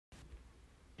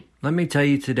Let me tell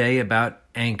you today about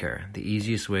Anchor, the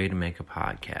easiest way to make a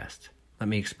podcast. Let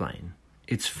me explain.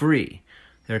 It's free.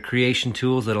 There are creation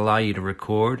tools that allow you to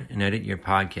record and edit your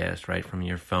podcast right from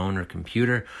your phone or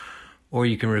computer, or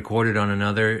you can record it on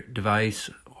another device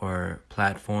or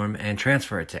platform and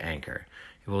transfer it to Anchor.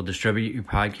 It will distribute your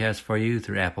podcast for you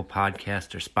through Apple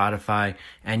Podcasts or Spotify,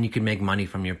 and you can make money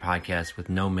from your podcast with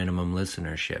no minimum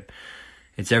listenership.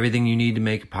 It's everything you need to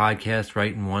make a podcast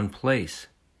right in one place.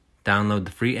 Download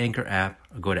the free Anchor app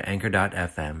or go to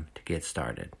anchor.fm to get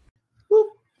started.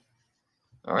 Woo.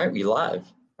 All right, we live.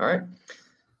 All right.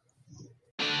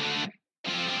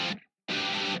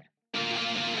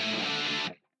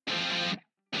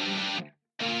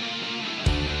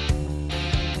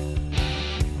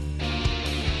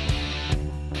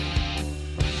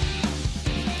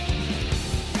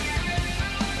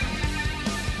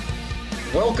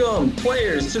 Welcome,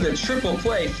 players, to the Triple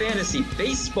Play Fantasy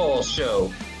Baseball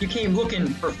Show. You came looking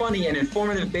for funny and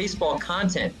informative baseball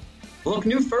content. Look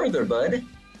no further, bud.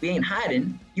 We ain't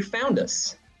hiding. You found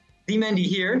us. D. Mendy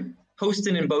here,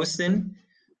 hosting and boasting.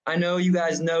 I know you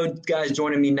guys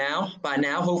joining me by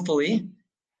now, hopefully.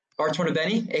 Artur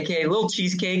Benny, a.k.a. Lil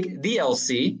Cheesecake, the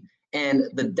LC, and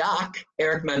the Doc,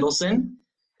 Eric Mendelson.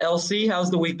 LC,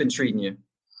 how's the week been treating you?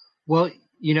 Well,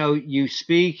 you know, you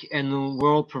speak and the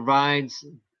world provides.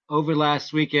 Over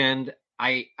last weekend,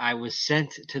 I was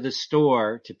sent to the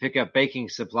store to pick up baking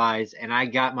supplies, and I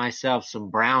got myself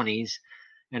some brownies,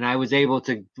 and I was able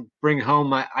to bring home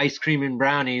my ice cream and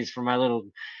brownies for my little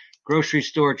grocery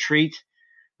store treat.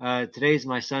 Today's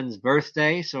my son's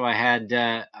birthday, so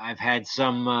I've had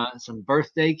some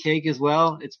birthday cake as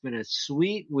well. It's been a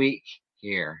sweet week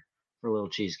here for a Little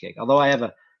Cheesecake. Although I have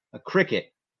a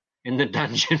cricket in the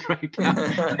dungeon right now,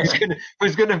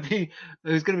 who's gonna be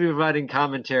providing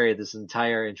commentary this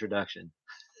entire introduction.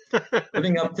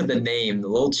 Living up to the name, the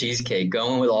Little Cheesecake,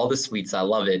 going with all the sweets. I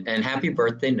love it. And happy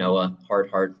birthday, Noah.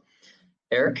 Heart.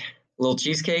 Eric, Little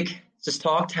Cheesecake, just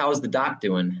talked. How's the Doc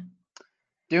doing?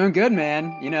 Doing good,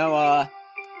 man. You know,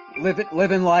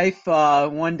 living life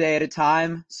one day at a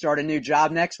time. Start a new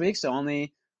job next week, so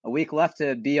only a week left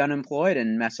to be unemployed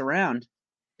and mess around.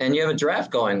 And you have a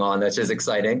draft going on that's just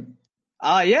exciting.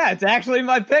 Yeah, it's actually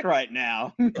my pick right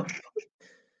now.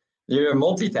 You're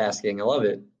multitasking. I love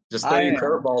it. Just throw you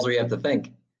curveballs where you have to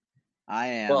think. I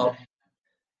am. Well,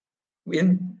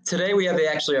 today we have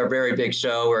actually our very big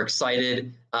show. We're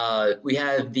excited. We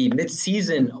have the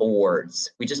mid-season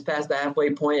awards. We just passed the halfway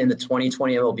point in the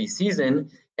 2020 MLB season.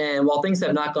 And while things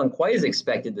have not gone quite as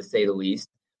expected, to say the least,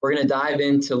 we're going to dive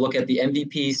in to look at the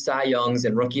MVP, Cy Youngs,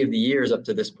 and Rookie of the Years up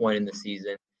to this point in the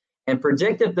season, and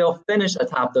predict if they'll finish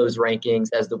atop those rankings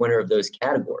as the winner of those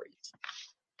categories.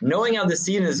 Knowing how the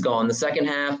season has gone, the second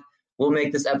half will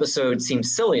make this episode seem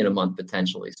silly in a month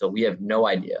potentially, so we have no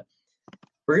idea.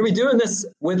 We're going to be doing this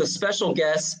with a special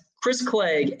guest, Chris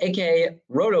Clegg, a.k.a.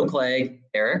 Roto Clegg.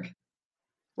 Eric?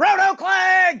 Roto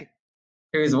Clegg!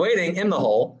 Who's waiting in the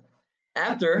hole.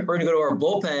 After, we're going to go to our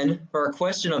bullpen for our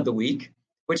question of the week,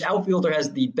 which outfielder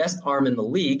has the best arm in the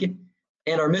league,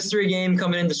 and our mystery game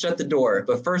coming in to shut the door.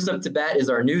 But first up to bat is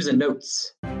our news and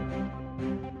notes.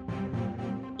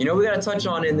 You know, we got to touch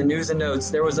on in the news and notes,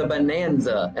 there was a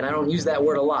bonanza, and I don't use that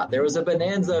word a lot. There was a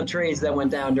bonanza of trades that went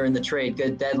down during the trade.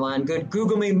 Good deadline, good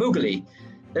googly moogly.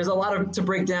 There's a lot to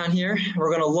break down here.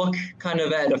 We're going to look kind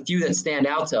of at a few that stand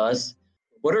out to us.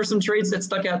 What are some trades that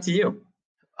stuck out to you?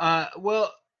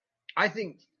 Well, I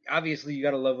think obviously you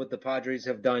got to love what the Padres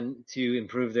have done to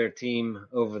improve their team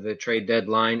over the trade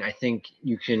deadline. I think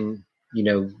you can,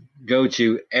 go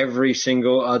to every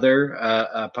single other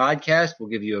podcast. We'll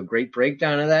give you a great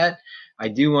breakdown of that. I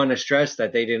do want to stress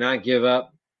that they did not give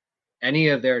up any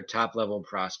of their top level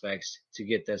prospects to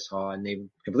get this haul, and they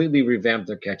completely revamped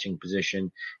their catching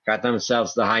position, got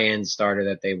themselves the high end starter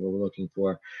that they were looking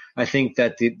for. I think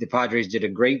that the Padres did a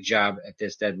great job at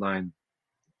this deadline.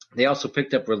 They also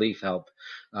picked up relief help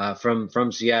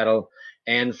from Seattle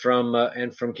and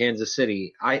from Kansas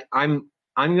City.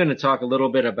 I'm going to talk a little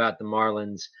bit about the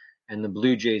Marlins and the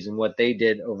Blue Jays and what they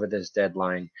did over this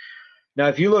deadline. Now,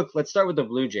 if you look, let's start with the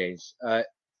Blue Jays.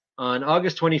 On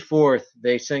August 24th,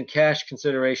 they sent cash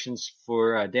considerations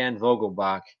for Dan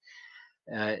Vogelbach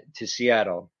to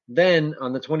Seattle. Then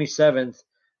on the 27th,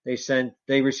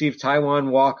 they received Taijuan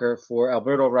Walker for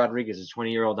Alberto Rodriguez, a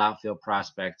 20-year-old outfield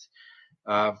prospect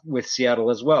with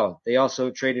Seattle as well. They also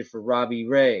traded for Robbie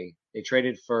Ray. They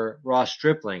traded for Ross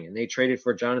Stripling, and they traded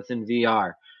for Jonathan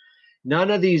VR.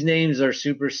 None of these names are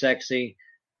super sexy.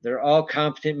 They're all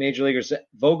competent major leaguers.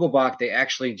 Vogelbach, they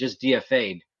actually just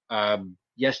DFA'd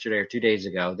yesterday or 2 days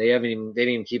ago. They didn't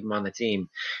even keep him on the team.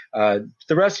 The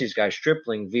rest of these guys,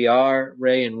 Stripling, VR,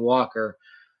 Ray, and Walker,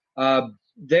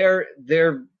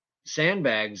 They're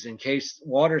sandbags in case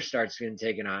water starts getting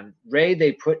taken on. Ray,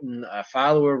 they put in a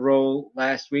follower role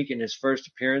last week in his first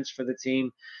appearance for the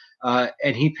team,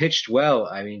 and he pitched well.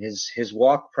 I mean, his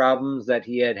walk problems that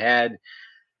he had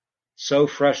so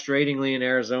frustratingly in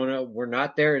Arizona were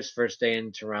not there his first day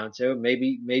in Toronto.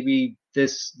 Maybe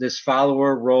this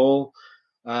follower role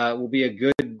will be a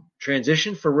good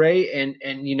transition for Ray, and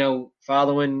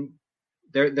following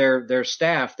their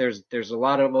staff, there's a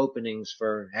lot of openings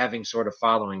for having sort of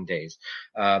following days.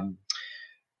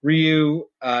 Ryu,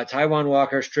 Taijuan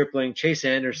Walker, Stripling, Chase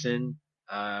Anderson,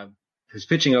 who's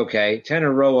pitching okay,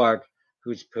 Tanner Roark,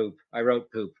 who's poop. I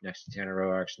wrote poop next to Tanner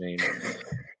Roark's name.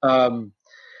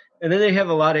 And then they have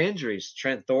a lot of injuries: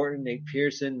 Trent Thornton, Nate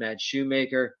Pearson, Matt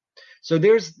Shoemaker. So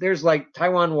there's like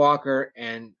Taijuan Walker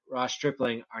and Ross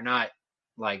Stripling are not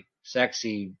like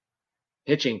sexy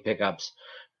pitching pickups,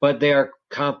 but they are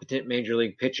competent major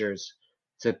league pitchers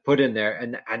to put in there.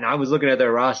 And I was looking at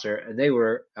their roster, and they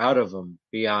were out of them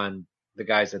beyond the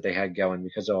guys that they had going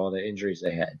because of all the injuries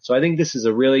they had. So I think this is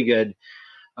a really good,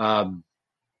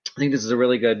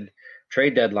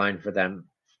 trade deadline for them.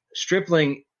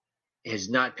 Stripling has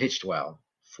not pitched well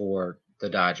for the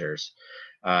Dodgers.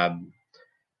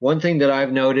 One thing that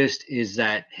I've noticed is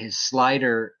that his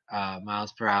slider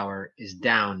miles per hour is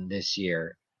down this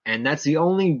year, and that's the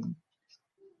only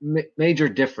major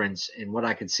difference in what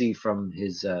I could see from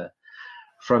his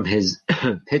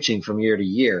pitching from year to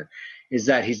year, is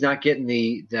that he's not getting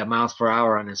the miles per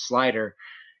hour on his slider.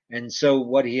 And so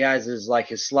what he has is like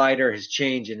his slider, his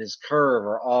change, and his curve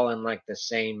are all in like the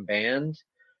same band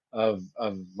of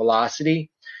velocity,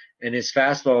 and his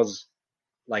fastball's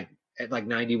like at like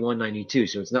 91, 92,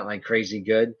 so it's not like crazy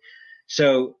good.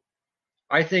 So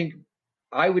I think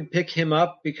I would pick him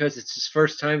up because it's his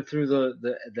first time through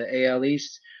the AL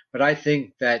East, but I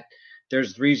think that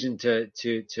there's reason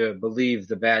to believe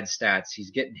the bad stats.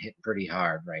 He's getting hit pretty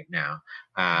hard right now,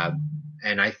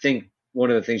 and I think one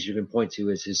of the things you can point to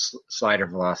is his slider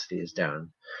velocity is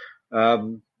down.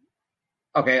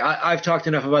 Okay, I've talked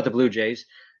enough about the Blue Jays.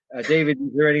 David,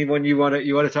 is there anyone you want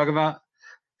to talk about?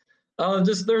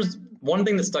 There's one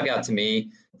thing that stuck out to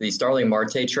me: the Starling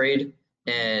Marte trade,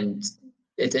 and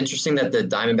it's interesting that the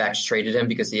Diamondbacks traded him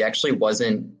because he actually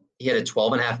wasn't. He had a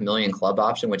 $12.5 million club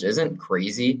option, which isn't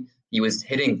crazy. He was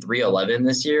hitting .311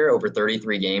 this year over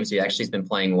 33 games. He actually has been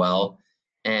playing well,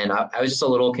 and I was just a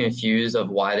little confused of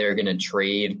why they were going to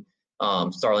trade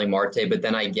Starling Marte. But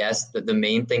then I guess that the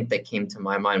main thing that came to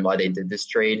my mind why they did this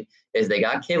trade is they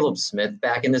got Caleb Smith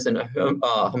back in this, and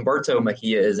Humberto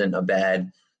Mejia isn't a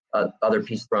bad other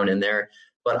piece thrown in there.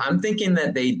 But I'm thinking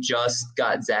that they just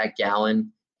got Zach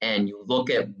Gallen, and you look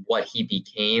at what he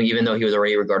became, even though he was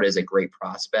already regarded as a great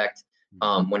prospect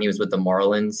when he was with the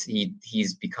Marlins.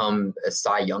 He's become a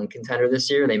Cy Young contender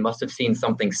this year. They must have seen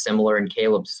something similar in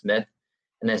Caleb Smith,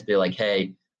 and that's be like,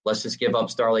 hey, let's just give up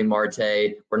Starling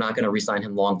Marte. We're not going to re-sign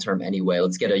him long-term anyway.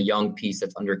 Let's get a young piece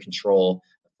that's under control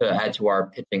to add to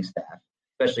our pitching staff,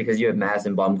 especially because you have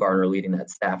Madison Bumgarner leading that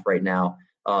staff right now.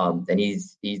 And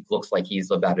he looks like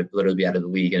he's about to literally be out of the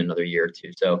league in another year or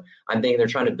two. So I'm thinking they're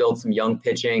trying to build some young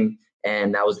pitching,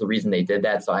 and that was the reason they did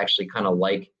that. So I actually kind of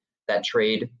like that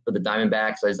trade for the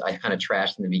Diamondbacks. I kind of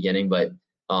trashed in the beginning, but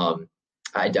I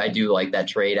do like that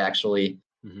trade, actually.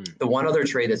 Mm-hmm. The one other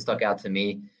trade that stuck out to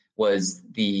me was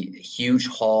the huge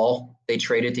haul they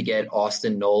traded to get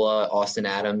Austin Nola, Austin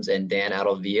Adams, and Dan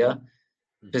Altavilla,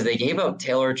 because they gave up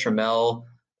Taylor Trammell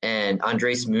and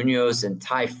Andres Munoz and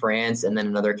Ty France, and then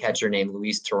another catcher named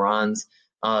Luis Terrans.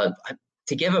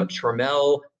 To give up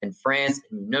Trammell and France,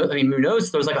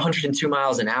 Munoz throws like 102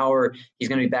 miles an hour. He's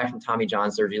going to be back from Tommy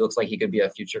John surgery. He looks like he could be a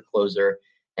future closer.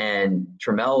 And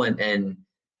Trammell and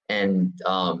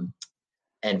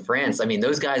France, I mean,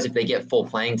 those guys, if they get full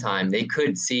playing time, they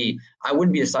could see – I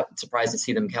wouldn't be surprised to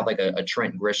see them have like a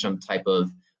Trent Grisham type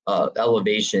of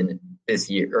elevation this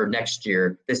year or next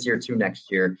year, this year to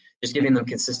next year, just giving them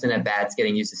consistent at-bats,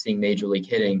 getting used to seeing major league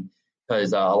hitting.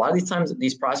 Because a lot of these times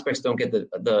these prospects don't get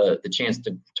the chance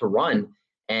to run,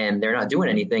 and they're not doing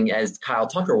anything. As Kyle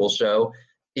Tucker will show,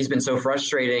 he's been so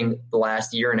frustrating the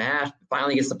last year and a half,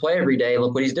 finally gets to play every day, and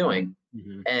look what he's doing.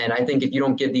 Mm-hmm. And I think if you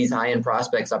don't give these high-end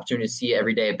prospects opportunity to see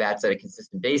every day at-bats at a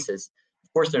consistent basis,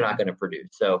 of course they're not going to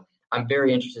produce. So I'm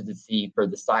very interested to see for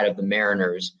the side of the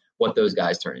Mariners what those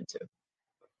guys turn into.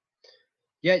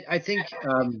 Yeah, I think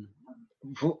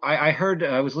I heard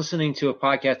I was listening to a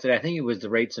podcast today. I think it was the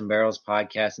Rates and Barrels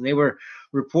podcast, and they were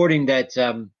reporting that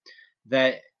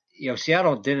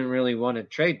Seattle didn't really want to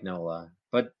trade Nola,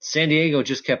 but San Diego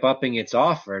just kept upping its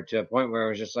offer to a point where it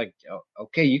was just like, oh,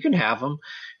 okay, you can have him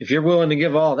if you're willing to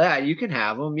give all that. You can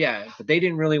have him, yeah. But they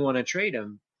didn't really want to trade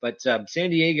him, But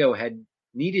San Diego had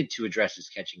needed to address his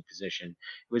catching position.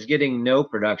 It was getting no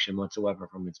production whatsoever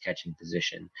from its catching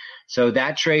position. So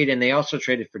that trade, and they also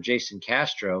traded for Jason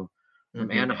Castro from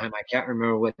Anaheim. I can't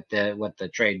remember what the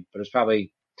trade, but it was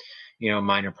probably, a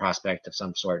minor prospect of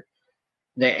some sort.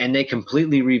 They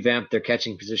completely revamped their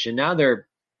catching position. Now their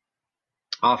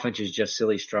offense is just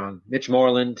silly strong. Mitch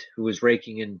Moreland, who was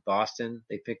raking in Boston,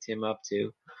 they picked him up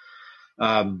too.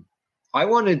 I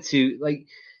wanted to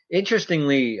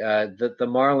interestingly, the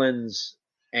Marlins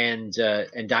and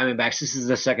Diamondbacks. This is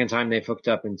the second time they've hooked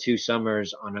up in 2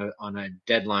 summers on a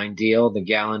deadline deal. The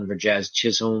Gallen for Jazz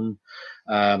Chisholm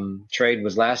trade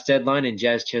was last deadline, and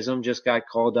Jazz Chisholm just got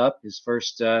called up. His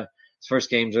first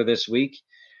games are this week.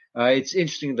 It's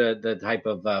interesting the type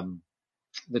of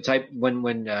when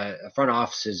front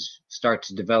offices start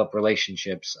to develop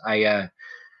relationships. I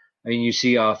mean, you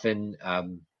see often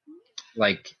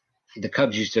the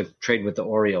Cubs used to trade with the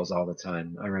Orioles all the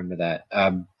time. I remember that.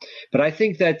 But I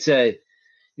think that the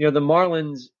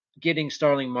Marlins getting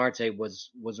Starling Marte was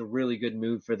a really good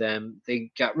move for them.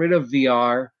 They got rid of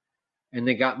VR and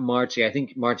they got Marte. I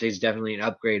think Marte is definitely an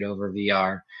upgrade over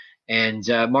VR. And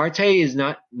Marte is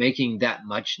not making that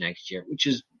much next year, which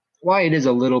is why it is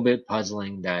a little bit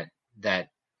puzzling that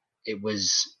it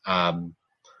was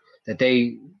that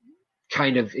they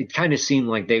kind of seemed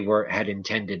like they had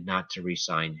intended not to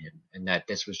re-sign him, and that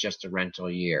this was just a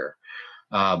rental year.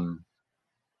 Because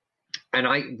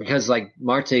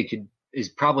Marte is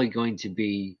probably going to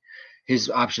be, his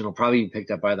option will probably be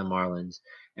picked up by the Marlins.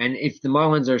 And if the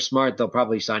Marlins are smart, they'll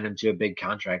probably sign him to a big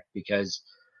contract because,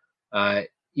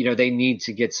 they need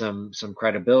to get some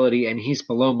credibility, and he's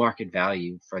below market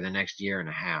value for the next year and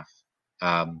a half.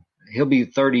 He'll be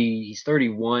 30, he's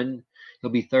 31,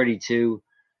 he'll be 32,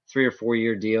 3 or 4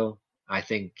 year deal. I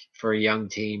think for a young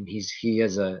team,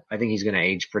 I think he's going to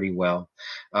age pretty well.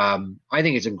 I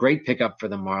think it's a great pickup for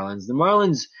the Marlins. The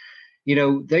Marlins,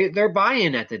 they're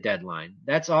buy-in at the deadline.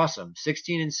 That's awesome.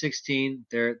 16-16.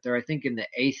 They're I think in the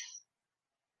 8th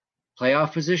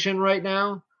playoff position right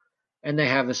now, and they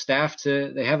have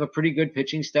they have a pretty good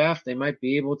pitching staff. They might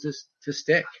be able to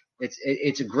stick.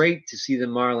 It's great to see the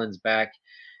Marlins back,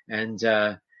 and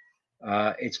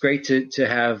it's great to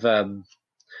have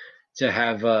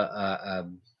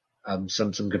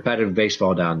some competitive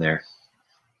baseball down there.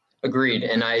 Agreed.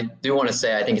 And I do want to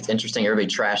say, I think it's interesting. Everybody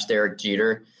trashed Derek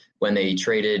Jeter when they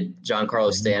traded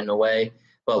Giancarlo Stanton away,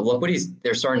 but look what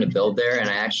they're starting to build there. And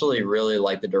I actually really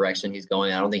like the direction he's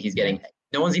going. I don't think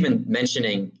no one's even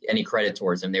mentioning any credit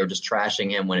towards him. They were just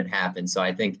trashing him when it happened. So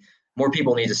I think more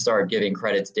people need to start giving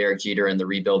credit to Derek Jeter and the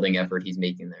rebuilding effort he's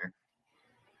making there.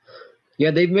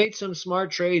 Yeah, they've made some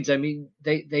smart trades. I mean,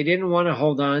 they didn't want to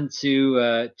hold on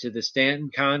to the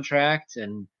Stanton contract,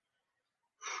 and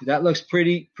that looks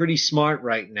pretty smart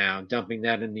right now, dumping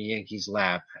that in the Yankees'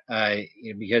 lap.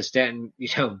 Because Stanton,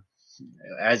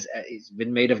 as he's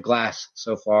been made of glass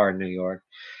so far in New York.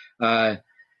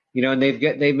 And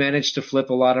they've managed to flip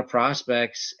a lot of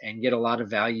prospects and get a lot of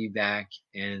value back,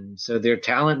 and so they're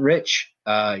talent rich,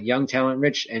 young talent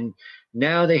rich, and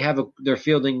now they're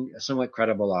fielding a somewhat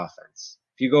credible offense.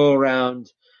 If you go around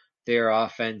their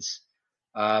offense,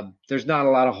 there's not a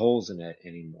lot of holes in it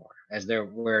anymore.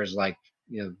 Whereas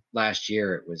last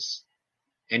year it was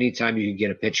anytime you could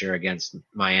get a pitcher against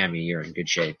Miami, you're in good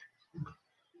shape.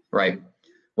 Right.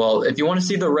 Well, if you want to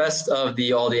see the rest of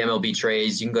all the MLB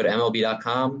trades, you can go to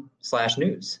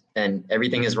MLB.com/news, and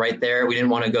everything is right there. We didn't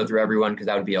want to go through everyone because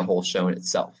that would be a whole show in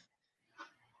itself.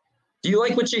 Do you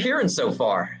like what you're hearing so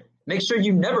far? Make sure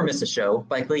you never miss a show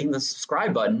by clicking the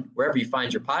subscribe button wherever you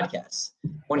find your podcasts.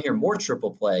 Want to hear more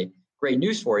Triple Play? Great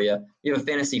news for you. We have a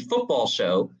fantasy football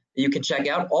show that you can check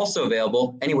out, also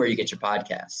available anywhere you get your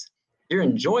podcasts. If you're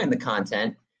enjoying the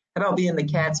content, how about being the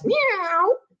cat's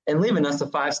meow and leaving us a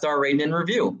 5-star rating and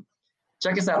review?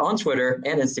 Check us out on Twitter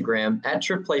and Instagram at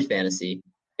TripPlayFantasy.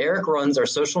 Eric runs our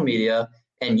social media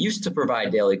and used to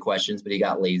provide daily questions, but he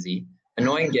got lazy,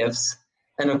 annoying gifts,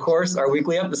 and of course, our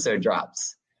weekly episode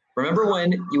drops. Remember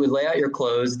when you would lay out your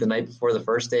clothes the night before the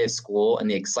first day of school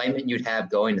and the excitement you'd have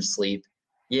going to sleep?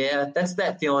 Yeah, that's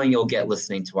that feeling you'll get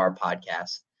listening to our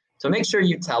podcast. So make sure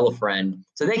you tell a friend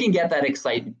so they can get that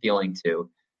excitement feeling too.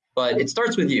 But it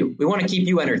starts with you. We want to keep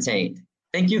you entertained.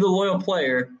 Thank you, the loyal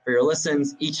player, for your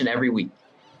listens each and every week.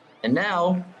 And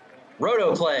now,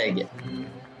 Roto Plague.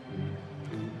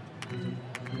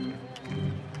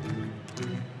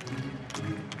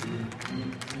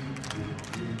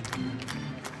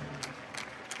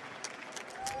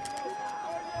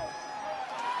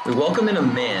 We welcome in a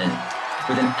man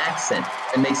with an accent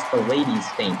that makes the ladies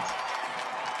faint.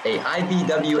 A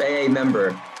IBWAA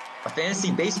member a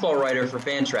fantasy baseball writer for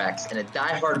Fantrax, and a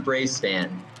diehard Braves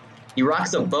fan. He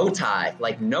rocks a bow tie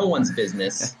like no one's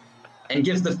business and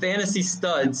gives the fantasy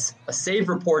studs a save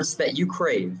reports that you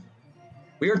crave.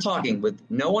 We are talking with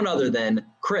no one other than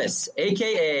Chris,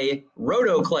 a.k.a.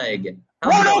 Roto-Clegg.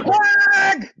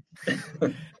 Roto-Clegg!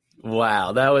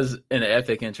 Wow, that was an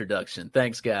epic introduction.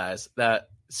 Thanks, guys.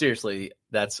 Seriously,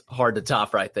 that's hard to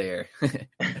top right there.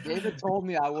 David told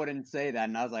me I wouldn't say that,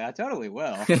 and I was like, I totally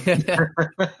will.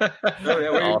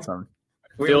 Awesome.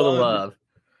 Feel the love.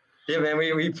 Yeah, man,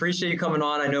 we appreciate you coming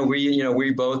on. I know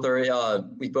we both are in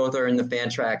the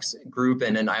Fantrax group,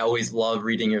 and I always love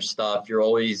reading your stuff. You're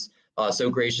always so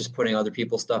gracious putting other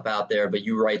people's stuff out there, but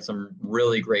you write some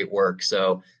really great work.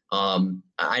 So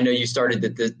I know you started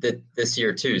this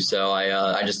year too. So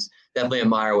I just definitely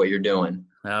admire what you're doing.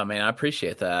 Oh man, I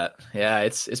appreciate that. Yeah,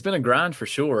 it's been a grind for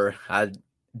sure. I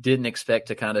didn't expect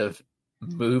to kind of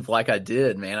move like I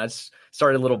did, man. I just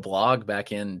started a little blog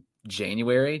back in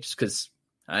January just because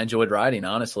I enjoyed writing,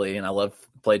 honestly, and I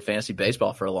played fantasy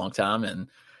baseball for a long time. And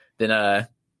then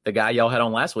the guy y'all had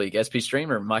on last week, SP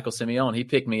Streamer, Michael Simeon, he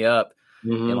picked me up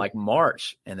in like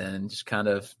March, and then just kind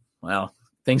of, wow,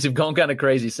 things have gone kind of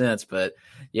crazy since. But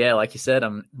yeah, like you said,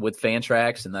 I'm with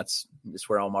Fantrax, and that's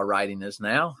where all my writing is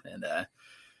now. And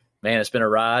man, it's been a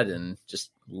ride, and just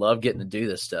love getting to do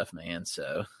this stuff, man.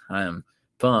 So I am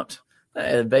pumped.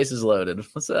 Hey, the base is loaded.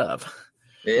 What's up?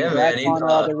 Yeah, man.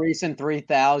 On the recent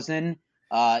 3,000.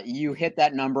 You hit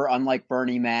that number, unlike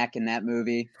Bernie Mac in that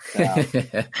movie. So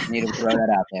need to throw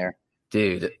that out there,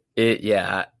 dude.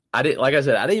 I did. Like I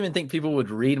said, I didn't even think people would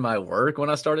read my work when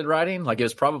I started writing. Like, it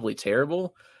was probably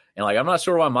terrible, and like I'm not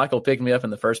sure why Michael picked me up in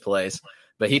the first place,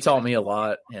 but he taught me a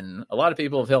lot, and a lot of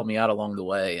people have helped me out along the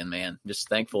way. And man, just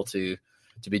thankful to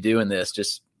be doing this.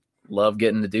 Just love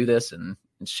getting to do this and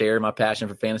share my passion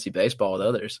for fantasy baseball with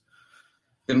others.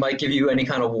 Did Mike give you any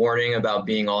kind of warning about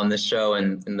being on this show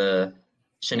and the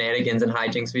shenanigans and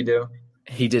hijinks we do?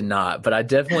 He did not, but I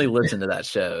definitely listened to that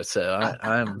show, so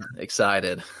I'm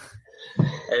excited.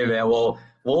 Hey man, well,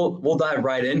 we'll dive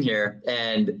right in here,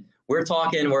 and we're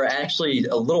actually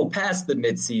a little past the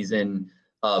midseason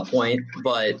point,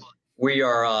 but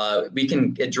we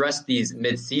can address these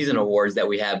midseason awards that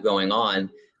we have going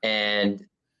on, and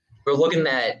we're looking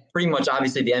at pretty much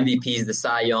obviously the MVPs, the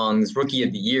Cy Youngs, Rookie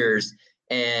of the Years,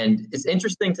 and it's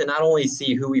interesting to not only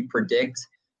see who we predict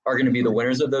are going to be the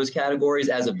winners of those categories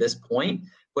as of this point,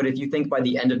 but if you think by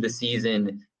the end of the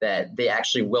season that they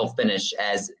actually will finish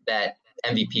as that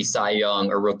MVP, Cy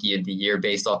Young, or Rookie of the Year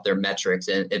based off their metrics,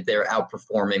 and if they're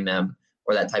outperforming them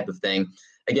or that type of thing.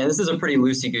 Again, this is a pretty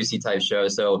loosey-goosey type show.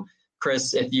 So,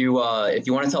 Chris, if you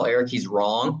want to tell Eric he's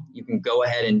wrong, you can go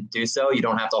ahead and do so. You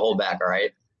don't have to hold back, all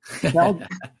right?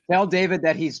 Tell David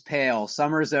that he's pale.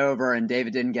 Summer's over, and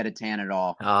David didn't get a tan at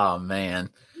all. Oh, man.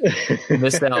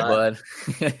 Missed out, bud.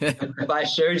 If I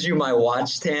showed you my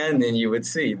watch tan, then you would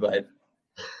see, but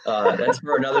that's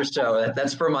for another show.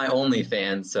 That's for my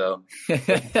OnlyFans. So you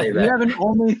have an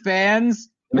OnlyFans?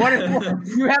 What?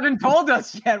 You haven't told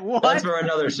us yet. What? That's for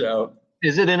another show.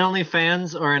 Is it an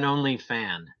OnlyFans or an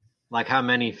OnlyFan? Like, how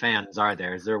many fans are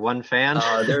there? Is there one fan?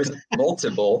 There's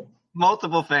multiple.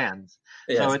 Multiple fans.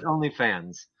 Yes. So it's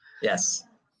OnlyFans. Yes.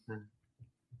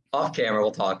 Off camera,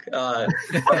 we'll talk. All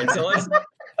right, so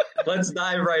let's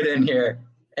dive right in here,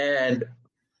 and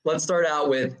let's start out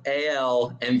with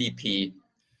AL MVP.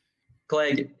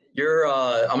 Clegg,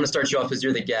 I'm going to start you off as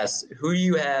you're the guest. Who do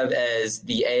you have as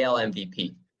the AL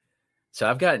MVP? So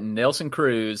I've got Nelson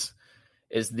Cruz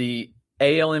as the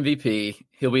AL MVP.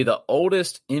 He'll be the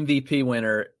oldest MVP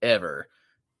winner ever,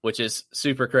 which is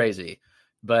super crazy.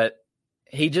 But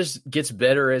he just gets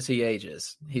better as he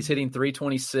ages. He's hitting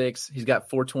 326. He's got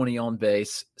 420 on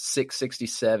base,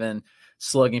 667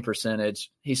 slugging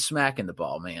percentage. He's smacking the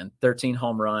ball, man. 13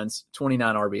 home runs,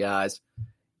 29 RBIs.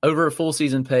 Over a full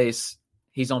season pace,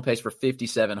 he's on pace for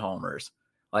 57 homers.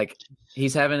 Like,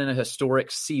 he's having a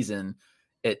historic season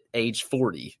at age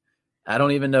 40. I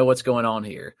don't even know what's going on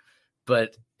here,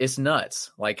 but it's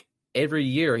nuts. Like, every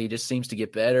year he just seems to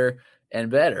get better and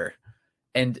better.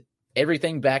 And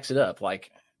everything backs it up.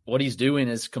 Like, what he's doing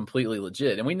is completely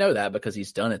legit. And we know that because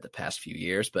he's done it the past few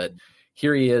years. But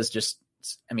here he is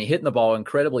hitting the ball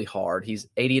incredibly hard. He's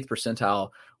 80th percentile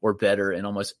or better in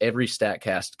almost every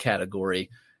StatCast category.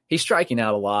 He's striking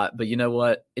out a lot, but you know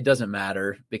what? It doesn't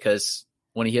matter because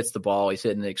when he hits the ball, he's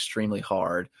hitting it extremely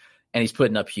hard and he's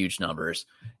putting up huge numbers.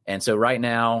 And so right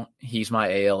now, he's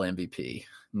my AL MVP,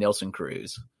 Nelson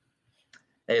Cruz.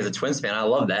 Hey, as a Twins fan, I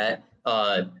love that.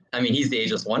 He's the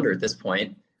ageless wonder at this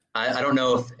point. I don't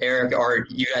know if Eric or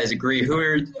you guys agree.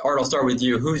 Art, I'll start with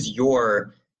you. Who's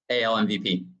your AL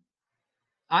MVP?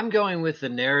 I'm going with the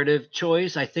narrative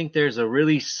choice. I think there's a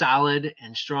really solid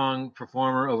and strong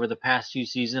performer over the past few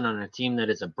seasons on a team that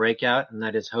is a breakout, and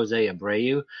that is Jose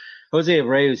Abreu. Jose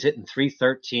Abreu is hitting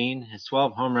 .313, has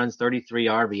 12 home runs, 33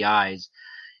 RBIs.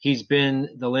 He's been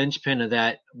the linchpin of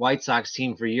that White Sox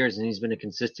team for years, and he's been a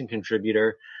consistent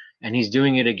contributor, and he's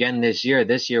doing it again this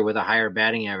year with a higher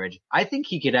batting average. I think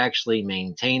he could actually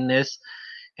maintain this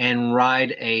and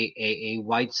ride a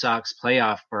White Sox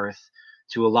playoff berth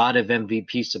to a lot of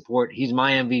MVP support. He's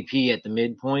my MVP at the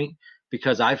midpoint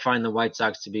because I find the White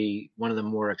Sox to be one of the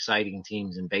more exciting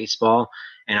teams in baseball.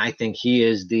 And I think he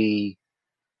is the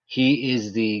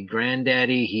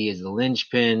granddaddy. He is the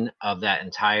linchpin of that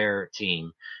entire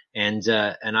team. And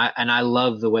I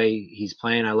love the way he's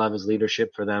playing. I love his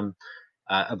leadership for them.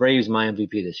 Abreu's my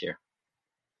MVP this year.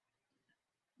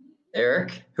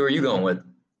 Eric, who are you going with?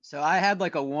 So I had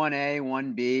like a 1A,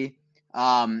 1B.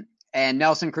 And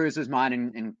Nelson Cruz was mine,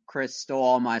 and Chris stole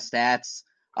all my stats.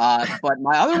 But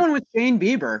my other one was Shane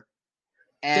Bieber.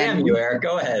 And damn you, Eric.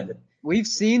 Go ahead. We've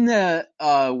seen the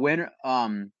winner,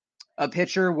 a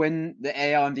pitcher win the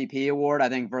AL MVP award. I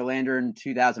think Verlander in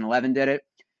 2011 did it.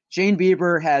 Shane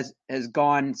Bieber has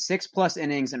gone 6+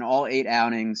 innings in all 8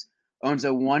 outings, owns a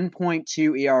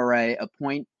 1.2 ERA, a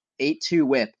 .82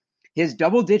 WHIP. His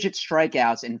double-digit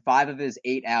strikeouts in 5 of his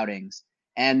 8 outings.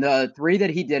 And the 3 that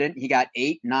he didn't, he got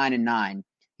 8, 9, and 9.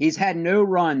 He's had no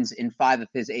runs in 5 of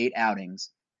his 8 outings.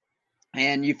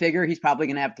 And you figure he's probably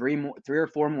going to have 3 or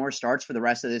 4 more starts for the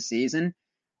rest of this season.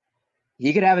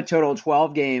 He could have a total of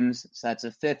 12 games, so that's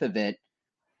a fifth of it,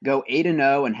 go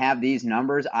 8-0 and have these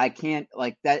numbers. I can't,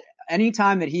 like that.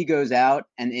 Anytime that he goes out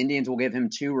and the Indians will give him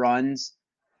 2 runs,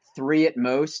 3 at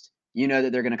most, you know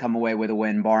that they're going to come away with a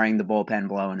win, barring the bullpen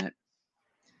blowing it.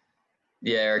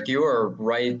 Yeah, Eric, you are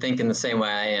right thinking the same way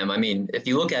I am. I mean, if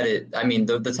you look at it, I mean,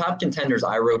 the top contenders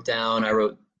I wrote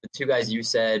the 2 guys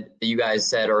that you guys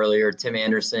said earlier, Tim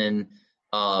Anderson,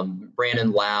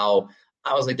 Brandon Lau.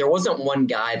 I was like, there wasn't one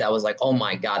guy that was like, oh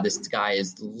my God, this guy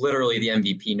is literally the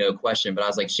MVP, no question. But I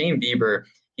was like, Shane Bieber,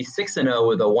 he's 6-0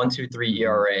 with a 1.23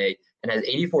 ERA and has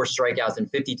 84 strikeouts and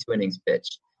 52 innings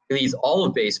pitched. He leads all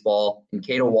of baseball in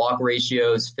K to walk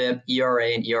ratios, FIP, ERA,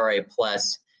 and ERA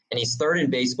plus. And he's 3rd in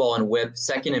baseball in WHIP,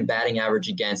 2nd in batting average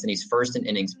against, and he's 1st in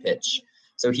innings pitch.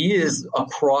 So he is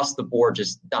across the board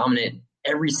just dominant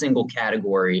every single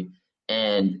category.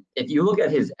 And if you look at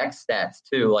his X stats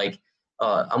too, like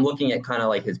I'm looking at kind of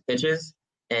like his pitches,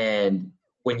 and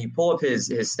when you pull up his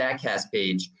StatCast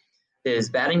page, his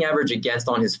batting average against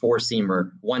on his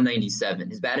 4-seamer, 197.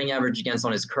 His batting average against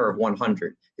on his curve,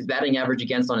 100. His batting average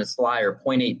against on his slider,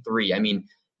 0.83. I mean,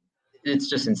 it's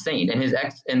just insane. And his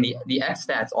X and the X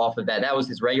stats off of that was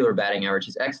his regular batting average.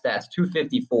 His X stats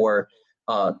 254,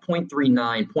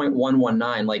 0.39,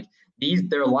 0.119. Like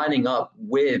they're lining up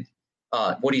with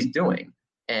what he's doing.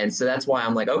 And so that's why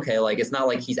I'm like, okay, like it's not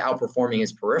like he's outperforming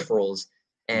his peripherals.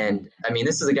 And I mean,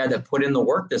 this is a guy that put in the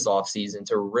work this offseason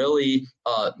to really,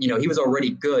 he was already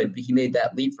good, but he made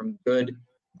that leap from good,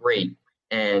 great.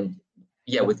 And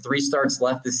yeah, with 3 starts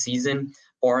left this season,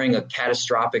 barring a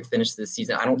catastrophic finish this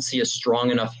season, I don't see a strong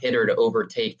enough hitter to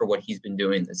overtake for what he's been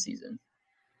doing this season.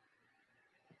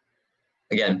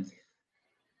 Again,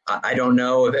 I don't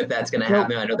know if that's going to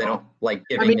happen. I know they don't like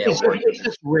giving the award. It's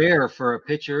just rare for a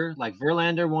pitcher. Like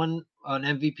Verlander won an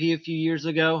MVP a few years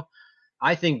ago.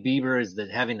 I think Bieber is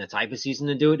having the type of season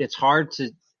to do it. It's hard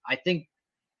to – I think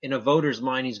in a voter's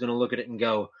mind he's going to look at it and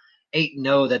go,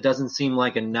 8-0, that doesn't seem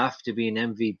like enough to be an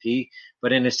MVP.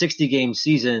 But in a 60-game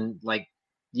season, like,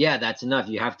 yeah, that's enough.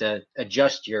 You have to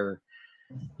adjust your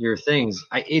things.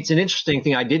 It's an interesting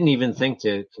thing. I didn't even think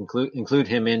to include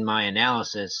him in my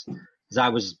analysis because I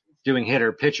was doing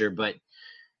hitter pitcher, but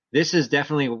this is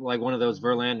definitely like one of those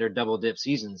Verlander double dip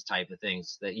seasons type of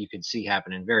things that you could see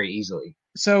happening very easily.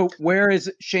 So where is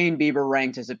Shane Bieber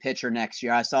ranked as a pitcher next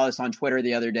year? I saw this on Twitter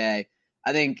the other day.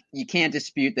 I think you can't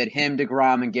dispute that him,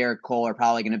 DeGrom, and Garrett Cole are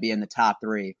probably going to be in the top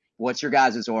 3. What's your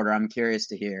guys' order? I'm curious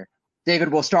to hear.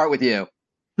 David, we'll start with you.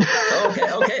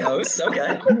 Okay, host.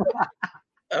 Okay.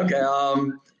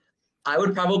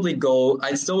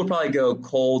 I'd still probably go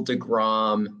Cole,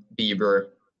 DeGrom, Bieber,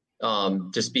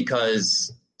 just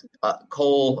because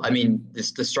Cole, I mean, the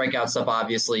strikeout stuff,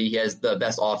 obviously, he has the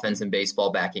best offense in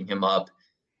baseball backing him up.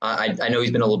 I know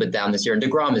he's been a little bit down this year, and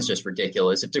DeGrom is just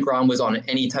ridiculous. If DeGrom was on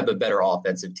any type of better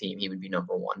offensive team, he would be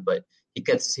number 1, but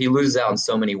he loses out on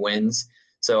so many wins.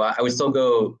 So I would still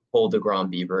go Cole,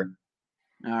 DeGrom, Bieber.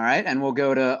 All right, and we'll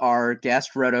go to our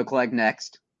guest, Roto Clegg,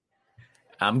 next.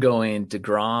 I'm going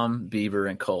DeGrom, Bieber,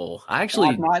 and Cole. That's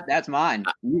mine.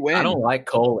 You win. I don't like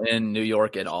Cole in New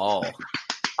York at all,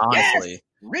 honestly. Yes!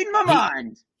 Read my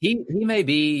mind. He may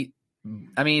be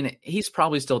I mean, he's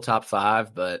probably still top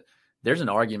 5, but there's an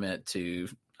argument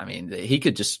he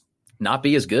could just not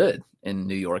be as good in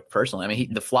New York personally. I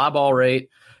mean, the fly ball rate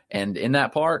and in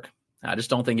that park, I just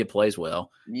don't think it plays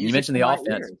well. You mentioned the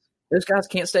offense. Those guys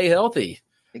can't stay healthy.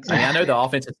 Exactly. I mean, I know the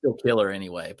offense is still killer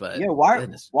anyway, but yeah, why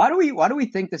do we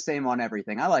think the same on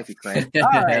everything? I like it, Craig. All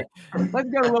right, let's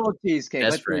go a little cheesecake.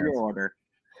 Let's do your order.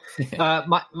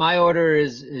 My order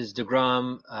is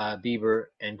DeGrom, Bieber,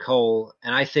 and Cole,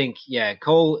 and I think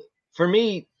Cole. For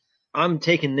me, I'm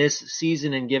taking this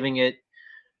season and giving it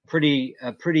pretty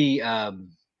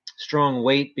strong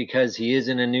weight because he is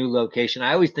in a new location.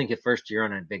 I always think at first year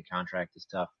on a big contract is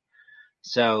tough.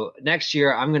 So next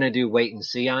year I'm going to do wait and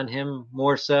see on him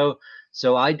more so.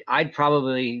 So I'd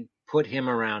probably put him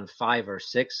around 5 or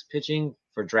 6 pitching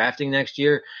for drafting next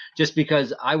year, just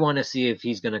because I want to see if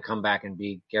he's going to come back and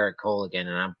be Garrett Cole again.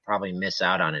 And I'll probably miss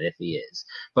out on it if he is,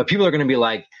 but people are going to be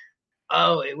like,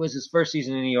 oh, it was his first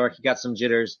season in New York. He got some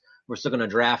jitters. We're still going to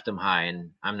draft him high.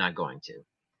 And I'm not going to.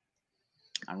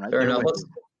 I'm right. Fair enough.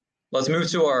 Let's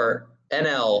move to our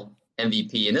NL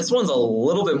MVP, and this one's a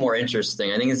little bit more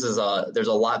interesting. I think there's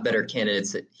a lot better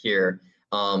candidates here.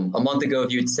 A month ago,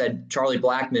 if you'd said Charlie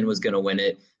Blackmon was going to win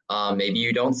it, maybe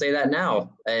you don't say that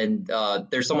now. And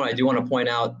there's someone I do want to point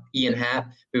out, Ian Happ,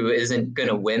 who isn't going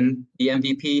to win the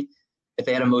MVP. If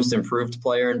they had a most improved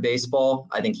player in baseball,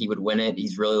 I think he would win it. He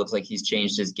really looks like he's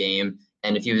changed his game,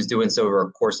 and if he was doing so over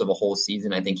a course of a whole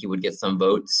season, I think he would get some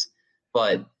votes.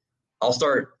 But I'll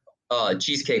start.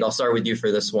 Cheesecake, I'll start with you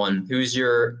for this one. Who's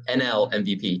your NL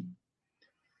MVP?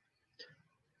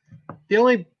 The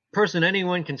only person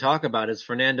anyone can talk about is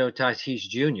Fernando Tatis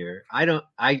Jr.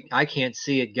 I can't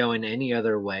see it going any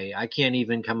other way. I can't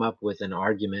even come up with an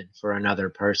argument for another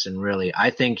person, really. I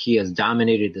think he has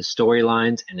dominated the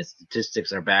storylines, and his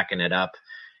statistics are backing it up.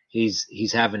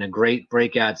 He's having a great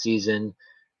breakout season.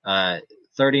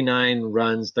 39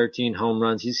 runs, 13 home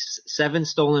runs. He's 7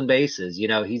 stolen bases. You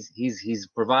know, he's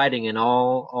providing in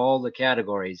all the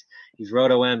categories. He's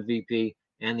Roto MVP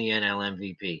and the NL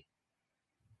MVP.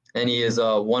 And he is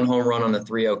 1 home run on a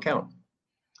 3-0 count.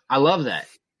 I love that.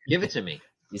 Give it to me.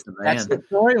 He's the man. That's the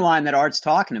storyline that Art's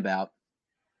talking about.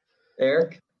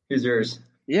 Eric, who's yours?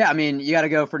 Yeah, I mean, you got to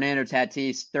go Fernando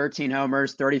Tatis, 13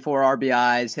 homers, 34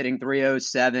 RBIs, hitting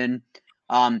 307.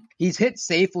 He's hit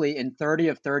safely in 30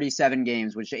 of 37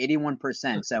 games, which is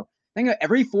 81%. So I think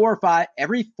every 4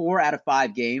 out of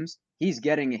 5 games, he's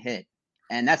getting a hit.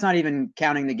 And that's not even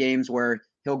counting the games where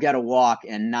he'll get a walk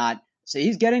and not. So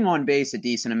he's getting on base a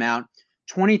decent amount.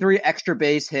 23 extra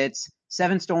base hits,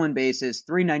 7 stolen bases,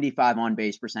 395 on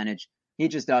base percentage. He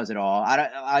just does it all.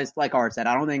 I like Art said,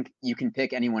 I don't think you can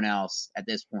pick anyone else at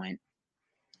this point.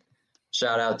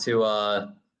 Shout out to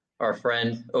our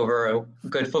friend over a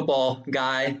good football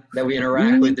guy that we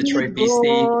interact with, Detroit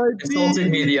BC,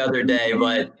 insulted me the other day,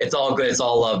 but it's all good. It's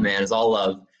all love, man. It's all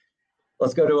love.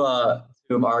 Let's go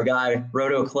to our guy,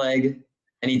 Roto Clegg.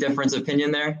 Any difference of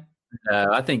opinion there?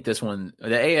 I think this one,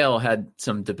 the AL had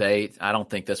some debate. I don't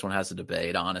think this one has a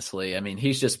debate, honestly. I mean,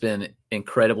 he's just been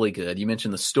incredibly good. You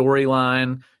mentioned the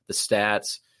storyline, the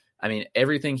stats. I mean,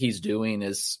 everything he's doing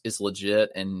is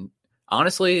legit. And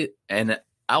honestly, and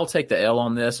I'll take the L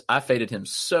on this. I faded him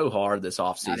so hard this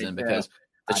offseason because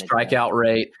the strikeout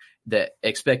rate, the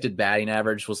expected batting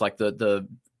average was like the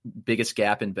biggest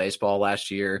gap in baseball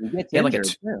last year. He had like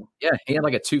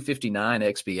a 259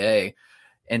 XBA.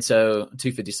 And so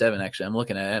 257, actually, I'm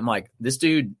looking at it. I'm like, this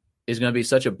dude is going to be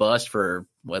such a bust for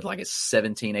like a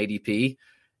 17 ADP.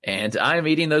 And I'm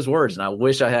eating those words. And I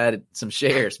wish I had some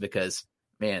shares because,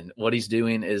 man, what he's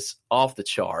doing is off the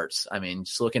charts. I mean,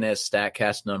 just looking at his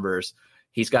StatCast numbers,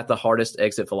 he's got the hardest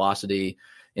exit velocity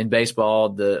in baseball,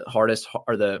 the highest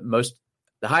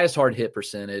hard hit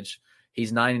percentage.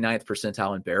 He's 99th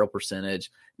percentile in barrel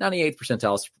percentage, 98th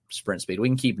percentile sprint speed. We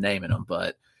can keep naming them,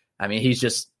 but I mean,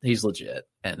 he's legit.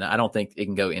 And I don't think it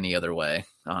can go any other way,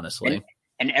 honestly.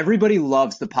 And everybody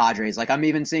loves the Padres. Like, I'm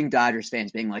even seeing Dodgers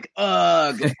fans being like,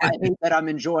 ugh, I hate that I'm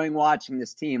enjoying watching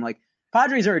this team. Like,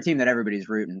 Padres are a team that everybody's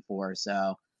rooting for.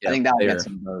 So I think that'll get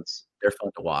some votes. They're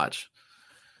fun to watch.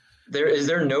 Is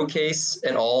there no case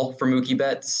at all for Mookie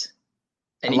Betts?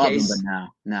 Any case? Him, but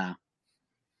no.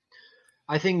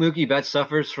 I think Mookie Betts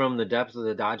suffers from the depth of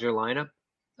the Dodger lineup.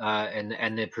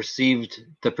 And the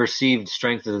perceived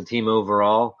strength of the team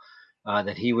overall,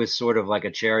 that he was sort of like a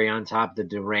cherry on top, the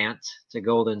Durant to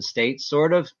Golden State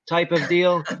sort of type of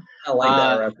deal. I like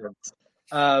that reference.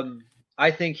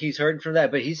 I think he's hurting from that,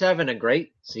 but he's having a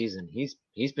great season.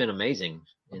 He's been amazing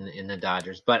in the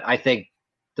Dodgers, but I think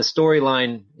the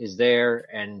storyline is there,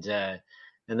 and the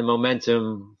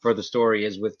momentum for the story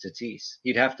is with Tatis.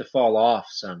 He'd have to fall off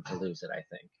some to lose it, I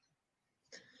think.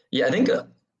 Yeah, I think,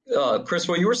 Chris,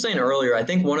 what you were saying earlier, I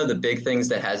think one of the big things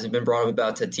that hasn't been brought up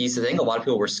about Tatis, I think a lot of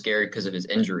people were scared because of his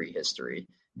injury history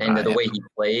and the Right. way he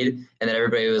played, and then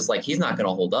everybody was like, he's not going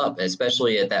to hold up,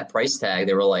 especially at that price tag.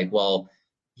 They were like, well,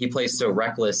 he plays so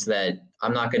reckless that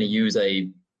I'm not going to use a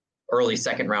early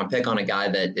second round pick on a guy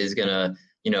that is going to,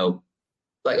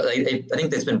 I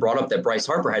think that's been brought up that Bryce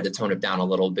Harper had to tone it down a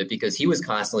little bit because he was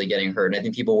constantly getting hurt. And I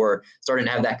think people were starting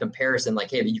to have that comparison, like,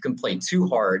 hey, you can play too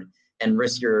hard and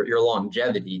risk your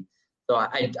longevity. So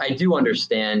I do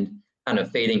understand kind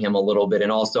of fading him a little bit.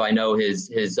 And also I know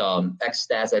his X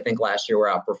stats, I think last year were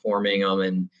outperforming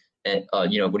him and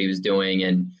what he was doing.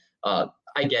 And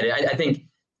I get it.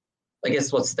 I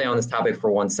guess let's stay on this topic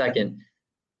for 1 second.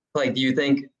 Like, do you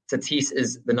think Tatis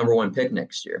is the number one pick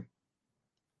next year?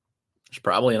 There's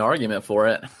probably an argument for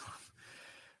it.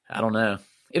 I don't know.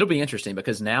 It'll be interesting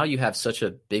because now you have such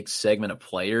a big segment of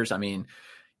players. I mean,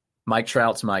 Mike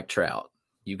Trout's Mike Trout.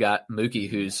 You got Mookie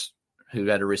who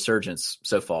had a resurgence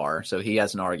so far, so he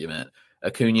has an argument.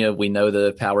 Acuna, we know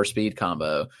the power speed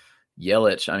combo.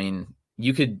 Yelich, I mean,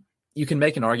 you can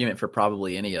make an argument for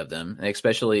probably any of them, and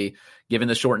especially given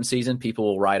the shortened season, people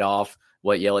will write off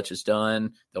what Yelich has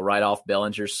done. They'll write off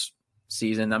Bellinger's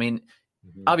season. I mean,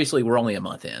 obviously we're only a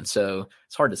month in, so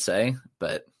it's hard to say,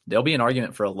 but there'll be an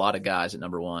argument for a lot of guys at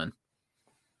number one.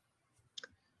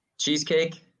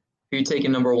 Cheesecake, who you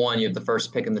taking number one? You have the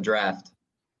first pick in the draft.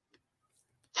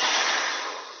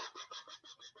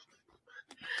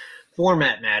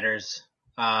 Format matters.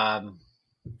 I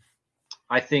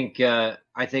think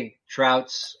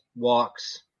Trout's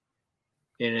walks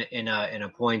in a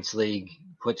points league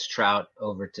puts Trout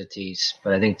over Tatis,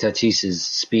 but I think Tatis's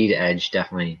speed edge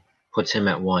definitely puts him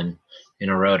at one in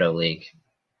a roto league.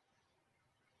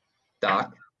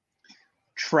 Doc?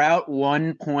 Trout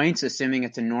 1 points, assuming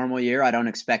it's a normal year. I don't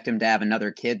expect him to have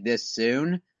another kid this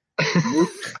soon.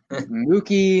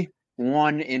 Mookie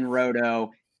 1 in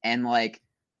roto, and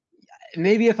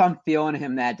maybe if I'm feeling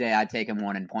him that day, I'd take him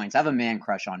 1 in points. I have a man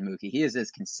crush on Mookie. He is as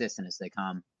consistent as they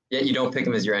come. Yeah, you don't pick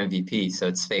him as your MVP, so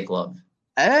it's fake love.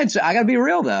 I gotta be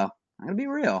real though. I gotta be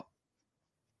real.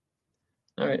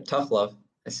 All right, tough love.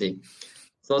 I see.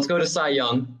 So let's go to Cy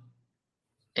Young,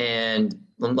 and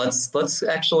let's. Does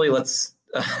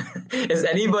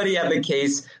anybody have a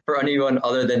case for anyone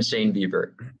other than Shane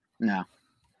Bieber? No.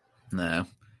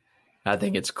 I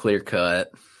think it's clear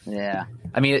cut. Yeah.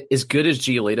 I mean, as good as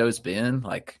Giolito's been,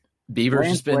 Bieber's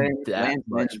just been that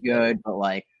much good,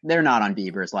 but they're not on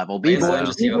Bieber's level. Lynn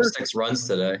just gave up 6 runs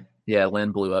today. Yeah,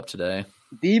 Lynn blew up today.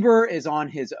 Bieber is on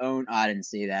his own. I didn't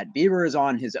see that. Bieber is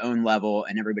on his own level,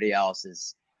 and everybody else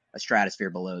is a stratosphere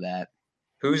below that.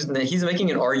 He's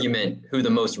making an argument who the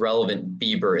most relevant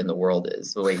Bieber in the world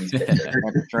is, the way he's pitching.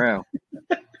 That's true.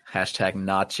 Hashtag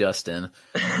not Justin.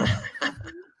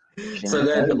 So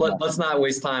then let's not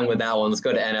waste time with that one. Let's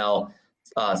go to NL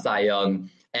Cy Young.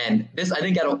 And this, I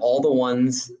think out of all the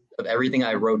ones of everything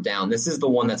I wrote down, this is the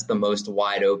one that's the most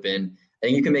wide open. I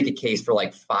think you can make a case for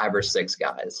 5 or 6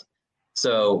 guys.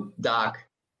 So, Doc,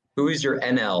 who is your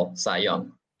NL Cy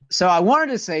Young? So I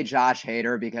wanted to say Josh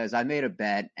Hader because I made a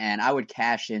bet, and I would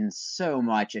cash in so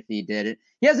much if he did it.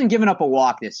 He hasn't given up a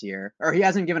walk this year, or he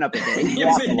hasn't given up a hit. He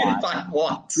had 5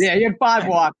 walks. Yeah, he had 5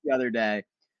 walks the other day.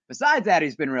 Besides that,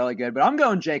 he's been really good. But I'm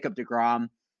going Jacob deGrom.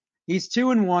 He's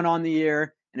 2-1 on the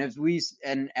year, and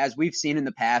as we've seen in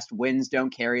the past, wins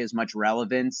don't carry as much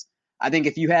relevance. I think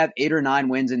if you have 8 or 9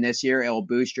 wins in this year, it'll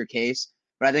boost your case.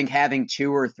 But I think having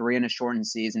 2 or 3 in a shortened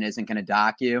season isn't going to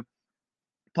dock you.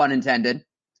 Pun intended.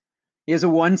 He has a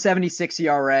 1.76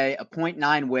 ERA, a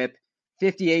 0.9 WHIP,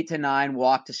 58-9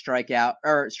 walk to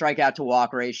strikeout to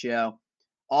walk ratio.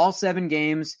 All 7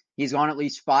 games, he's gone at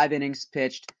least 5 innings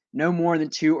pitched, no more than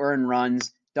 2 earned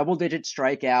runs, double-digit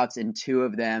strikeouts in 2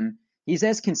 of them. He's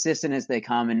as consistent as they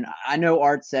come, and I know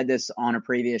Art said this on a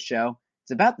previous show.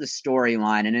 It's about the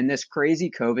storyline, and in this crazy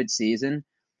COVID season,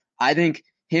 I think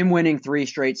him winning 3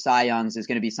 straight Cy Youngs is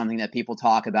going to be something that people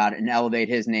talk about and elevate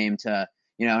his name to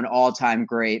an all-time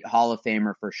great Hall of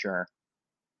Famer for sure.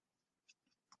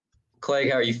 Clay,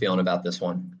 how are you feeling about this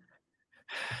one?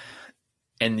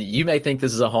 And you may think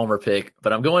this is a homer pick,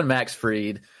 but I'm going Max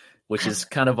Fried, which is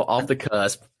kind of off the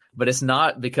cusp, but it's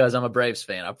not because I'm a Braves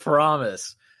fan. I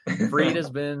promise. Fried has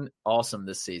been awesome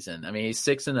this season. I mean, he's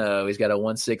 6-0. He's got a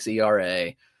 1.6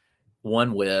 ERA,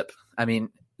 1 WHIP. I mean,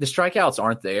 the strikeouts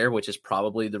aren't there, which is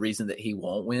probably the reason that he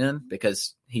won't win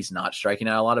because he's not striking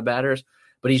out a lot of batters,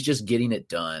 but he's just getting it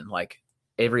done.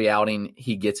 Every outing,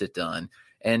 he gets it done.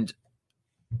 And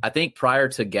I think prior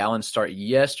to Gallen's start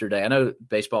yesterday, I know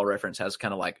Baseball Reference has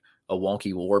kind of a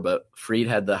wonky WAR, but Fried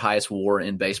had the highest WAR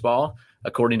in baseball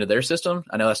according to their system.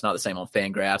 I know that's not the same on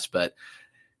FanGraphs, but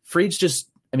Fried's just,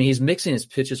 I mean, he's mixing his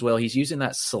pitches well. He's using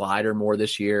that slider more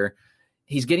this year.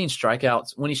 He's getting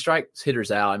strikeouts. When he strikes hitters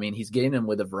out, I mean, he's getting them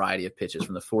with a variety of pitches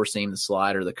from the four seam, the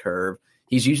slider, the curve.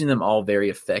 He's using them all very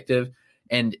effective,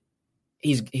 and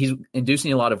he's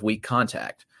inducing a lot of weak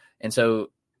contact. And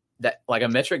so that, like, a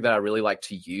metric that I really like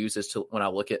to use is to, when I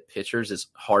look at pitchers, is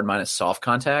hard minus soft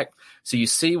contact. So you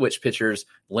see which pitchers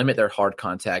limit their hard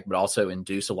contact, but also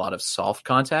induce a lot of soft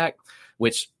contact,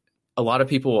 which a lot of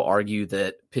people will argue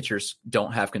that pitchers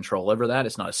don't have control over that.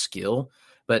 It's not a skill,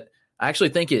 but I actually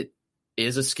think it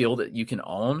is a skill that you can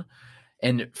own.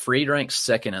 And Fried ranks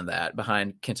second in that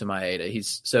behind Kenta Maeda.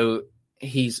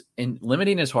 He's in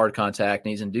limiting his hard contact, and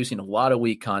he's inducing a lot of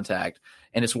weak contact,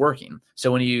 and it's working.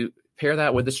 So when you pair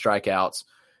that with the strikeouts,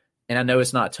 and I know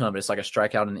it's not a ton, but it's like a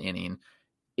strikeout in an inning,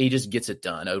 he just gets it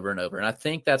done over and over. And I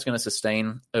think that's going to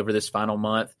sustain over this final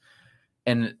month.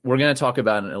 And we're going to talk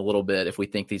about it in a little bit if we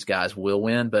think these guys will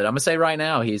win. But I'm going to say right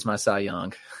now, he's my Cy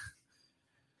Young.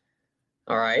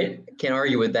 All right. Can't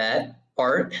argue with that.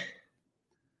 Art?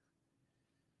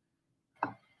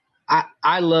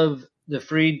 I love the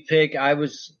Fried pick. I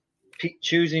was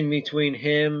choosing between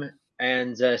him,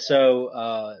 and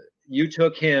so you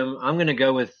took him. I'm going to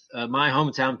go with my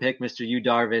hometown pick, Mr. Yu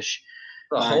Darvish.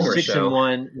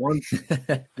 6-1,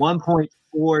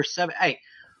 1.47. Hey,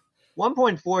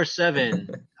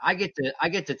 1.47. I get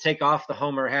to take off the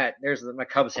Homer hat. There's my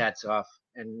Cubs hat's off,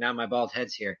 and now my bald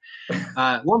head's here.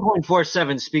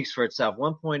 1.47 speaks for itself.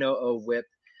 1.00 WHIP.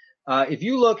 If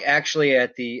you look actually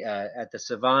at the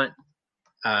Savant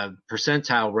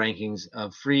percentile rankings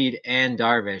of Fried and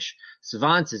Darvish,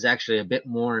 Savant's is actually a bit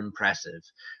more impressive.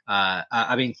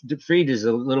 I mean, Fried is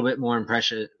a little bit more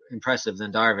impressive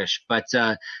than Darvish, but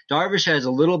Darvish has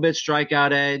a little bit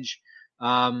strikeout edge.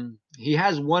 He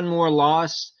has one more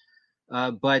loss,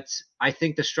 but I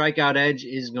think the strikeout edge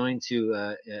is going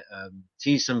to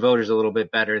tease some voters a little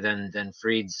bit better than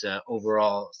Fried's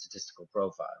overall statistical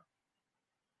profile.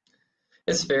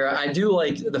 It's fair. I do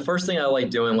like, the first thing I like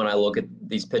doing when I look at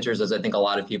these pitchers, as I think a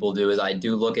lot of people do, is I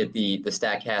do look at the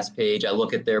StatCast page. I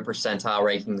look at their percentile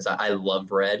rankings. I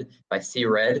love red. If I see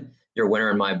red, you're a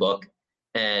winner in my book.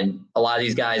 And a lot of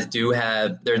these guys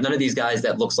there's none of these guys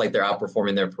that looks like they're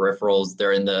outperforming their peripherals.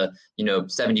 They're in the,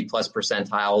 70 plus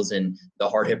percentiles and the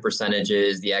hard hit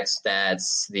percentages, the X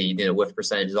stats, the whiff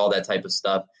percentages, all that type of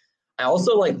stuff. I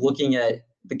also like looking at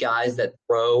the guys that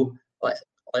throw,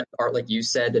 Art, like you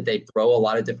said, that they throw a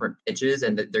lot of different pitches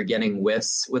and that they're getting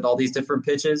whiffs with all these different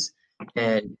pitches.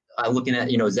 And I'm looking at,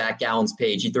 Zach Gallen's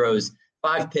page. He throws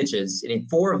 5 pitches, and in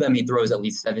 4 of them he throws at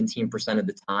least 17% of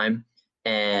the time.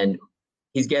 And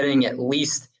he's getting a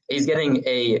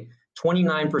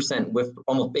 29% whiff,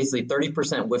 almost basically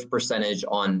 30% whiff percentage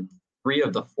on 3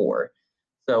 of the 4.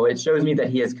 So it shows me that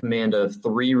he has command of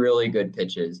 3 really good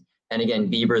pitches. And again,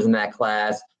 Bieber's in that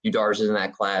class, Yu Darvish is in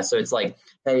that class. So it's like,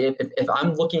 hey, if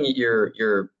I'm looking at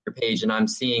your page and I'm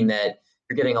seeing that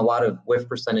you're getting a lot of whiff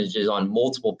percentages on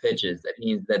multiple pitches, that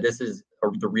means that this is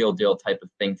the real deal type of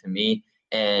thing to me.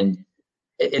 And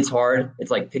it's hard. It's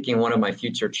like picking one of my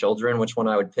future children, which one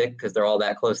I would pick, because they're all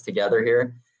that close together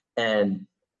here. And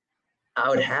I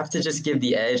would have to just give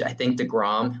the edge. I think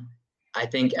DeGrom. I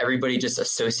think everybody just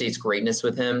associates greatness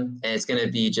with him, and it's going to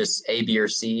be just A, B, or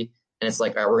C. And it's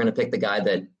like, all right, we're going to pick the guy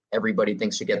that everybody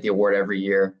thinks should get the award every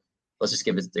year. Let's just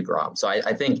give it to DeGrom. So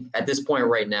I think at this point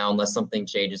right now, unless something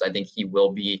changes, I think he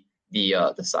will be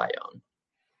the Cy Young.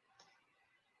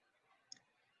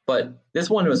 But this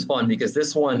one was fun because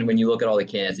this one, when you look at all the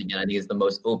candidates again, I think is the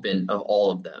most open of all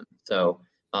of them. So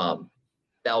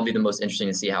that'll be the most interesting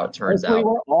to see how it turns out.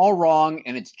 We're all wrong,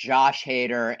 and it's Josh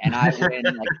Hader, and I win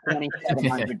like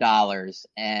 $2,700,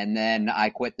 and then I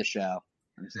quit the show.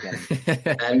 I'm just kidding.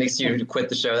 That makes you quit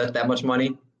the show, that much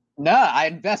money? No, I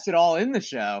invested all in the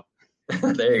show.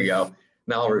 There you go.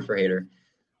 Now I'll root for Hader.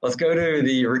 Let's go to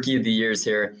the Rookie of the Years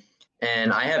here.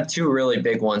 And I have 2 really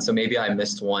big ones, so maybe I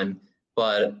missed one.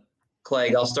 But,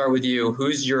 Clegg, I'll start with you.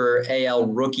 Who's your AL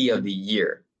Rookie of the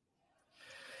Year?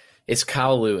 It's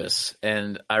Kyle Lewis,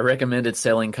 and I recommended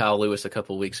selling Kyle Lewis a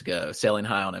couple weeks ago, selling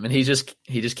high on him, and he just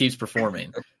keeps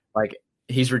performing. Like,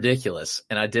 he's ridiculous,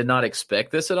 and I did not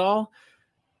expect this at all.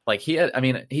 Like,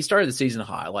 he started the season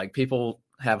high. Like, people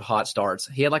have hot starts.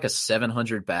 He had like a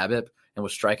 700 BABIP and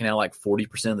was striking out like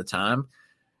 40% of the time.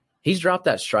 He's dropped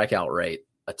that strikeout rate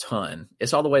a ton.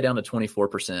 It's all the way down to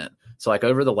 24%. So like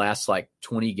over the last like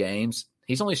 20 games,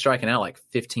 he's only striking out like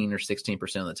 15 or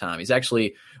 16% of the time. He's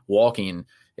actually walking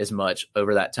as much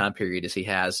over that time period as he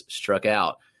has struck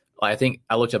out. I think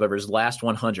I looked up over his last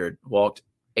 100, walked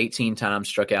 18 times,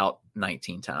 struck out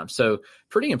 19 times. So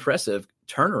pretty impressive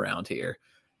turnaround here.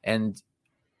 And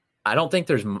I don't think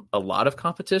there's a lot of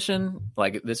competition.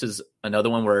 Like, this is another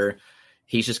one where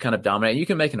he's just kind of dominating. You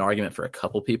can make an argument for a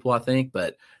couple people, I think,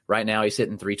 but right now he's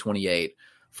hitting 328,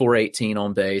 418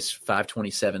 on base,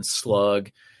 527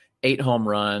 slug, 8 home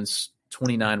runs,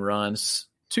 29 runs,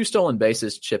 2 stolen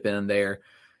bases chip in there.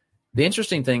 The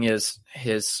interesting thing is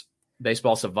his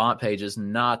Baseball Savant page is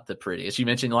not the prettiest. You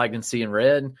mentioned like in seeing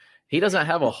red. He doesn't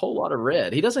have a whole lot of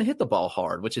red. He doesn't hit the ball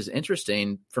hard, which is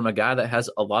interesting from a guy that has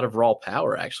a lot of raw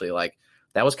power, actually. Like,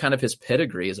 that was kind of his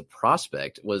pedigree as a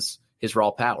prospect, was his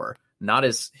raw power, not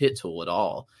his hit tool at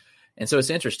all. And so it's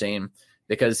interesting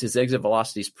because his exit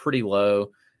velocity is pretty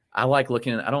low. I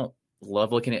don't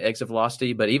love looking at exit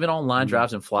velocity, but even on line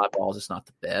drives and fly balls, it's not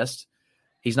the best.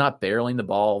 He's not barreling the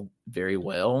ball very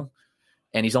well.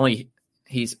 And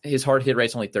his hard hit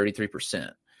rate's only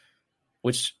 33%,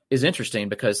 which is interesting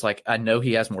because, like, I know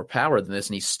he has more power than this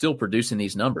and he's still producing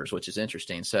these numbers, which is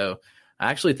interesting. So I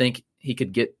actually think he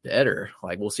could get better.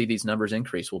 Like, we'll see these numbers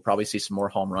increase. We'll probably see some more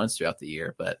home runs throughout the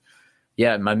year. But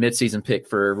yeah, my midseason pick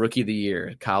for Rookie of the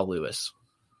Year, Kyle Lewis.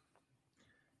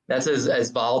 That's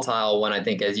as volatile when, I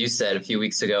think, as you said a few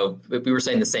weeks ago, we were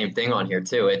saying the same thing on here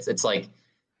too. It's like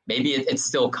maybe it's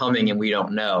still coming and we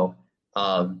don't know.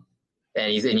 And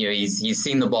he's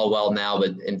seen the ball well now,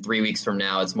 but in 3 weeks from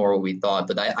now, it's more what we thought.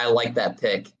 But I like that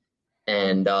pick,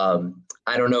 and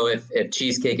I don't know if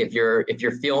Cheesecake, if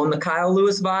you're feeling the Kyle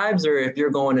Lewis vibes or if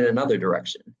you're going in another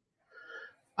direction.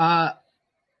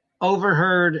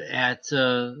 Overheard at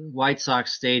White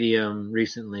Sox Stadium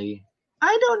recently.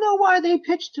 I don't know why they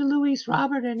pitch to Luis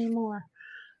Robert anymore.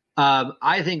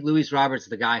 I think Luis Robert's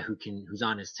the guy who's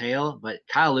on his tail, but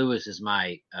Kyle Lewis is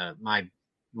my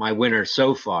winner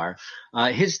so far.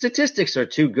 His statistics are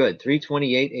too good.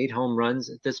 328, 8 home runs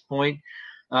at this point.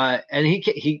 And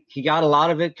he got a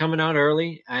lot of it coming out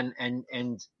early. And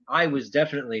I was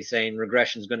definitely saying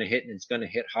regression is going to hit, and it's going to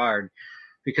hit hard,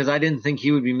 because I didn't think he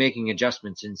would be making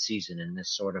adjustments in season in this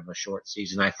sort of a short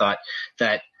season. I thought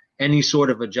that any sort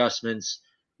of adjustments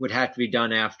would have to be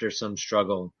done after some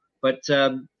struggle. But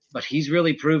he's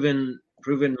really proven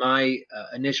my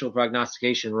initial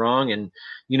prognostication wrong. And,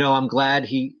 I'm glad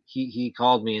he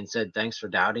called me and said, thanks for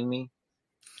doubting me.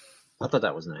 I thought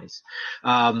that was nice.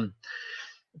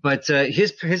 But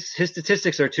his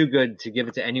statistics are too good to give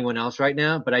it to anyone else right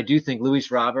now. But I do think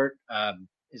Luis Robert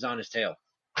is on his tail.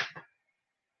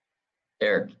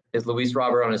 Eric, is Luis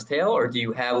Robert on his tail, or do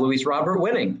you have Luis Robert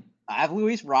winning? I have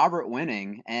Luis Robert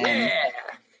winning. And yeah.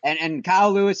 And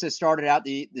Kyle Lewis has started out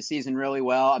the season really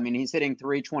well. I mean, he's hitting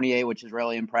 328, which is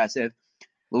really impressive.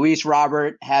 Luis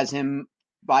Robert has him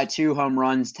by 2 home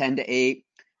runs, 10-8,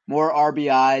 more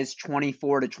RBIs,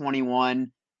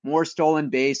 24-21, more stolen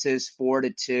bases,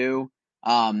 4-2.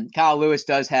 Kyle Lewis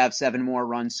does have 7 more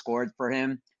runs scored for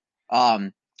him.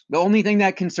 The only thing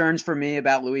that concerns for me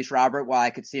about Luis Robert, while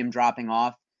I could see him dropping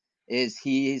off, is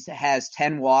he has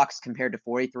 10 walks compared to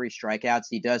 43 strikeouts.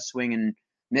 He does swing and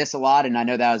miss a lot, and I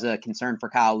know that was a concern for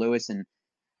Kyle Lewis, and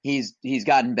he's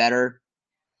gotten better.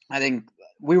 I think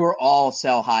we were all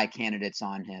sell high candidates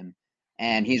on him,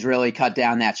 and he's really cut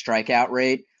down that strikeout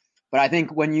rate. But I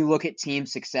think when you look at team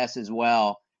success as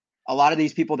well, a lot of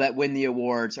these people that win the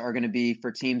awards are going to be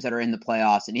for teams that are in the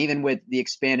playoffs, and even with the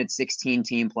expanded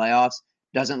 16-team playoffs,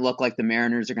 doesn't look like the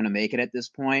Mariners are going to make it at this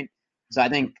point. So I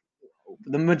think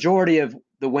the majority of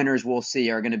the winners we'll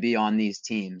see are going to be on these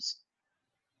teams.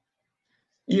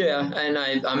 Yeah,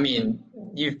 and I mean,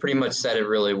 you've pretty much said it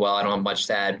really well. I don't have much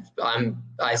to add.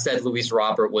 I said Luis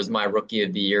Robert was my Rookie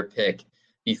of the Year pick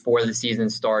before the season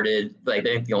started. Like, I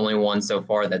think the only one so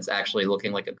far that's actually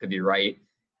looking like it could be right.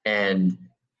 And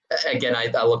again, I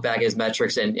look back at his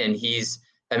metrics, and his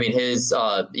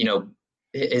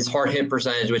his hard hit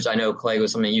percentage, which I know, Clay,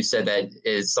 was something you said that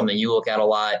is something you look at a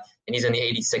lot, and he's in the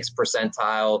 86th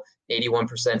percentile, 81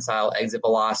 percentile exit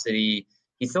velocity.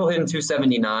 He's still hitting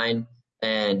 279.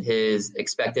 And his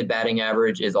expected batting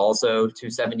average is also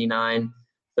 279.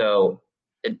 So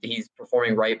he's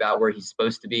performing right about where he's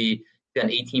supposed to be. He's got an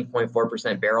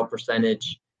 18.4% barrel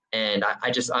percentage. And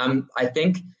I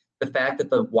think the fact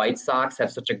that the White Sox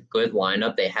have such a good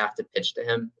lineup, they have to pitch to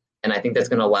him. And I think that's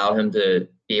going to allow him to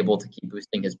be able to keep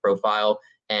boosting his profile.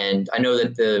 And I know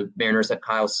that the Mariners have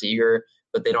Kyle Seager,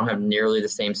 but they don't have nearly the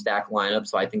same stack lineup.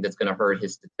 So I think that's going to hurt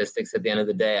his statistics at the end of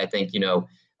the day. I think,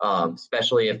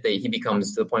 especially if he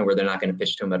becomes to the point where they're not going to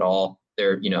pitch to him at all.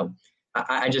 There's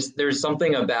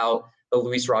something about the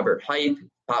Luis Robert hype,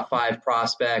 top 5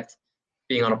 prospect,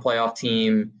 being on a playoff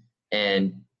team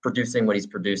and producing what he's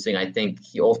producing. I think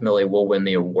he ultimately will win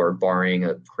the award, barring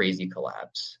a crazy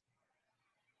collapse.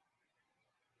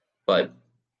 But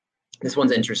this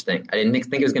one's interesting. I didn't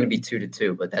think it was going to be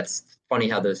 2-2, but that's funny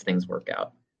how those things work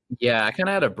out. Yeah, I kind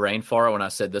of had a brain fart when I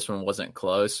said this one wasn't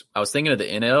close. I was thinking of the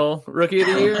NL Rookie of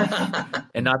the Year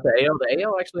and not the AL. The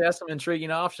AL actually has some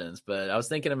intriguing options, but I was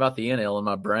thinking about the NL in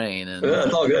my brain. And Yeah,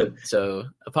 it's all good. so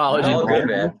apologies. All good,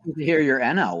 man. I need to hear your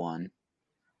NL one.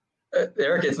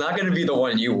 Eric, it's not going to be the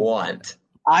one you want.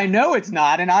 I know it's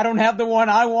not, and I don't have the one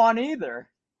I want either.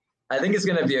 I think it's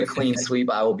going to be a clean sweep.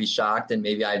 I will be shocked, and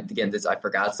maybe I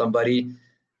forgot somebody.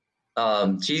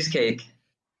 Cheesecake,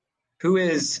 who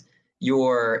is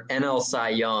your NL Cy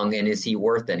Young, and is he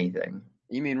worth anything?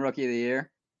 You mean Rookie of the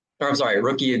Year? Or I'm sorry,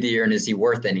 Rookie of the Year, and is he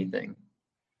worth anything?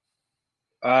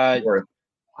 I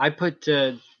put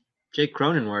Jake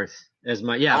Cronenworth as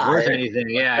my worth anything.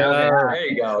 Yeah, there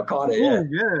you go, caught it. Yeah.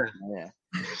 Yeah.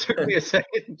 Took me a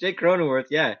second. Jake Cronenworth,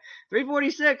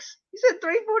 346. He said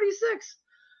 346.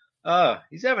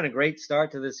 He's having a great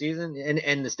start to the season,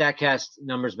 and the Statcast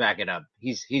numbers back it up.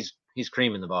 He's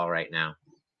creaming the ball right now.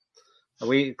 Are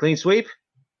we clean sweep?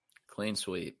 Clean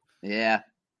sweep. Yeah.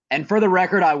 And for the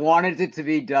record, I wanted it to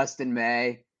be Dustin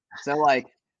May. So, like,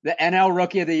 the NL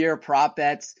Rookie of the Year prop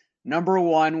bets, number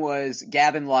one was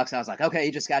Gavin Lux. I was like, okay,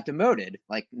 he just got demoted.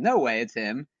 Like, no way, it's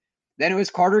him. Then it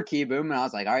was Carter Kieboom, and I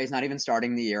was like, all right, he's not even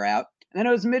starting the year out. And then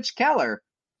it was Mitch Keller.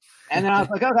 And then I was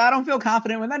like, okay, I don't feel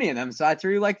confident with any of them. So I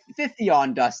threw like 50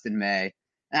 on Dustin May.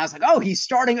 And I was like, oh, he's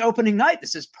starting opening night.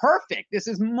 This is perfect. This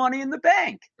is money in the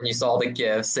bank. And you saw the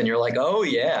gifts, and you're like, oh,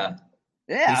 yeah.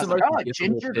 Yeah, I was like, oh,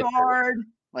 Ginger Guard,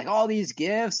 like all these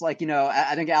gifts. Like,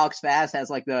 I think Alex Fast has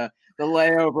like the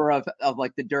layover of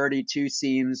like the dirty two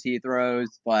seams he throws.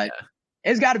 But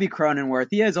it's got to be Cronenworth.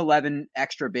 He has 11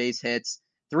 extra base hits,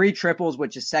 3 triples,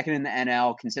 which is second in the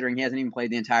NL, considering he hasn't even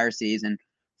played the entire season.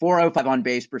 405 on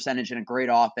base percentage and a great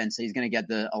offense. So he's going to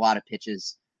get a lot of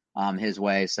pitches his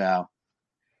way. So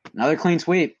another clean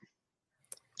sweep.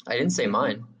 I didn't say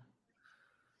mine.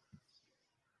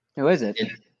 Who is it?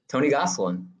 Tony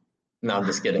Gosselin. No, I'm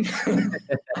just kidding.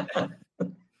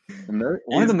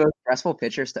 One of the most stressful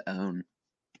pitchers to own.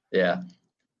 Yeah.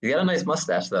 He's got a nice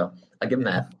mustache, though. I'll give him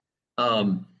that.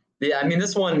 Yeah, I mean,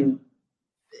 this one,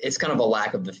 it's kind of a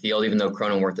lack of the field, even though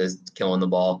Cronenworth is killing the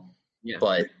ball. Yeah.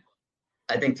 But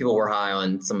I think people were high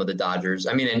on some of the Dodgers.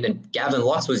 I mean, and Gavin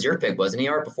Lux was your pick, wasn't he,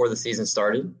 Art, before the season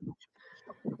started?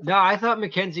 No, I thought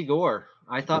Mackenzie Gore.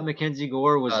 was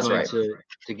going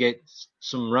to get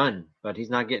some run, but he's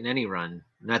not getting any run.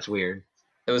 And that's weird.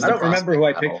 I don't remember who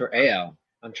I picked for AL.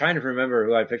 I'm trying to remember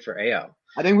who I picked for AL.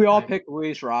 I think we all picked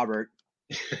Luis Robert.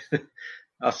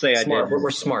 I'll say smart. I did.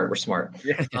 We're smart. We're smart.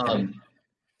 Yeah.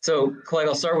 So, Clegg,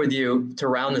 I'll start with you to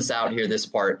round this out here, this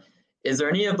part. Is there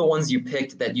any of the ones you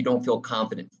picked that you don't feel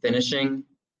confident finishing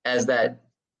as that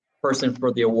person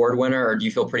for the award winner, or do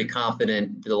you feel pretty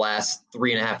confident the last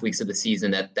 3.5 weeks of the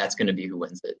season that that's going to be who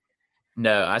wins it?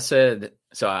 No, I said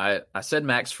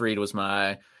Max Fried was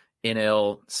my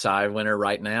NL Cy winner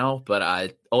right now, but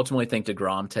I ultimately think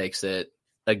DeGrom takes it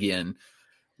again.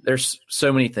 There's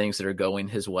so many things that are going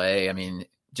his way. I mean,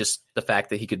 just the fact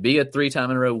that he could be a 3-time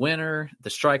in a row winner, the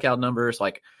strikeout numbers,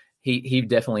 like he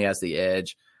definitely has the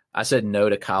edge. I said no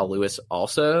to Kyle Lewis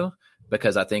also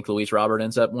because I think Luis Robert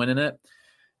ends up winning it.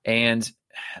 And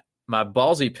my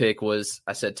ballsy pick was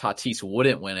I said Tatis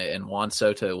wouldn't win it and Juan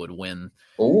Soto would win.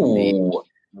 Ooh.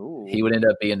 He would end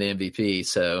up being the MVP.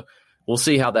 So we'll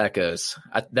see how that goes.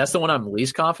 That's the one I'm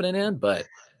least confident in, but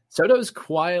Soto's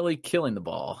quietly killing the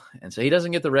ball. And so he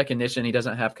doesn't get the recognition. He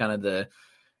doesn't have kind of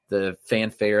the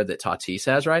fanfare that Tatis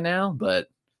has right now, but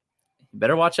you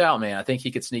better watch out, man. I think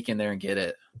he could sneak in there and get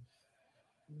it.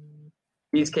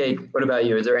 Cheesecake, what about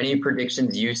you? Is there any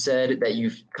predictions you said that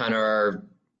you kind of are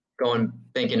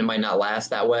thinking it might not last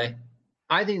that way?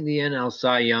 I think the NL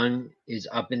Cy Young is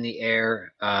up in the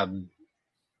air.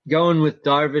 Going with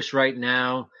Darvish right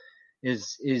now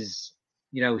is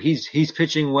he's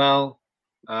pitching well.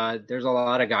 There's a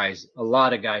lot of guys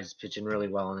pitching really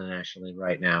well in the National League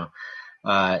right now.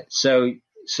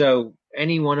 So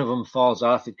any one of them falls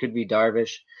off. It could be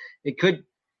Darvish. It could,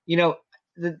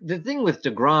 the thing with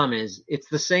DeGrom is it's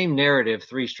the same narrative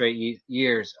 3 straight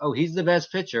years. Oh, he's the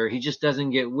best pitcher. He just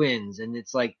doesn't get wins. And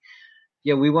it's like,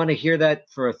 yeah, we want to hear that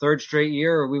for a 3rd straight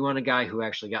year, or we want a guy who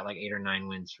actually got like 8 or 9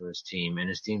 wins for his team and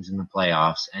his team's in the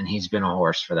playoffs and he's been a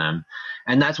horse for them.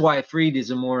 And that's why Fried is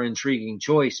a more intriguing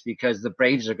choice because the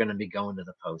Braves are going to be going to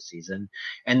the postseason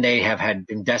and they have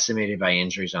been decimated by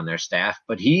injuries on their staff,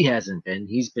 but he hasn't been.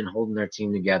 He's been holding their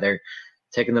team together,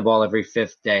 taking the ball every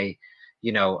 5th day,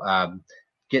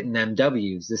 getting them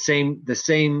W's. The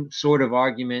same sort of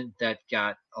argument that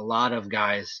got a lot of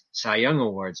guys Cy Young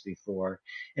awards before.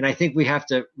 And I think we have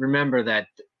to remember that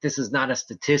this is not a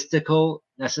statistical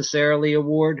necessarily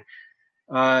award.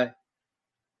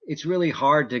 it's really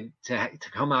hard to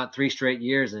come out 3 straight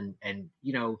years and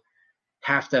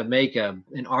have to make an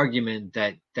argument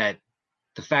that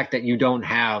the fact that you don't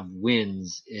have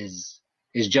wins is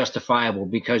justifiable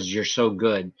because you're so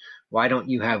good. Why don't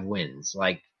you have wins?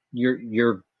 Like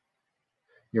your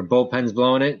bullpen's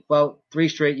blowing it. Well, 3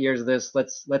 straight years of this.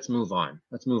 Let's move on.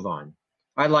 Let's move on.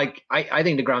 I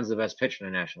think DeGrom's the best pitcher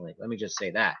in the National League. Let me just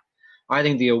say that. I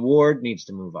think the award needs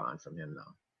to move on from him,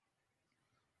 though.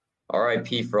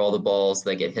 RIP for all the balls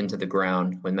that get hit to the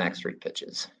ground when Max Fried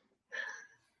pitches.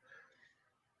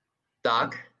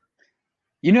 Doc?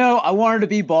 I wanted to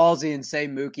be ballsy and say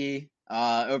Mookie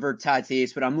over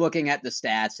Tatis, but I'm looking at the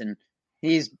stats, and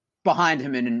he's behind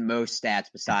him in most stats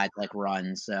besides, like,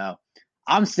 runs. So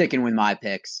I'm sticking with my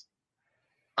picks.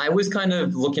 I was kind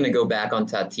of looking to go back on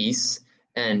Tatis,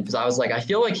 and because I was like, I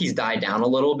feel like he's died down a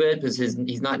little bit because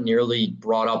he's not nearly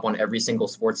brought up on every single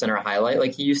SportsCenter highlight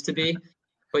like he used to be.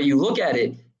 But you look at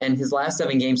it, and his last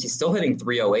 7 games, he's still hitting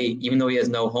 .308, even though he has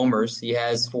no homers. He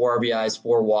has 4 RBIs,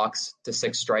 4 walks to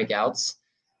 6 strikeouts.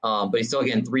 But he's still,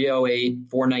 again, .308,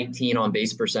 .419 on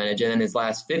base percentage. And in his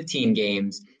last 15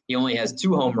 games, he only has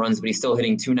 2 home runs, but he's still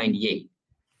hitting .298.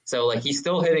 So, like, he's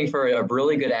still hitting for a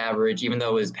really good average, even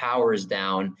though his power is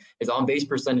down. His on-base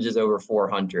percentage is over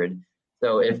 .400.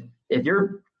 So if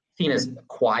your team is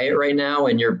quiet right now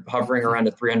and you're hovering around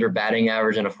a .300 batting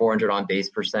average and a .400 on-base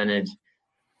percentage,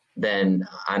 then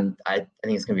I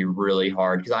think it's going to be really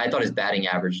hard because I thought his batting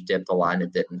average dipped a lot and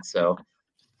it didn't. So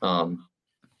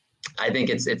I think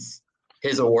it's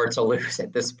his award to lose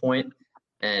at this point.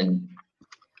 And,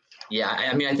 yeah,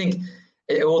 I mean, I think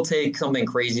it will take something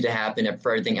crazy to happen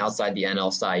for everything outside the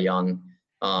NL Cy Young,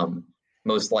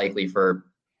 most likely for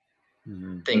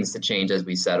things to change as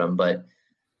we set them. But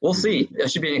we'll see.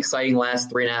 It should be an exciting last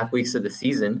 3.5 weeks of the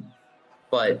season.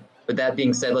 But with that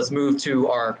being said, let's move to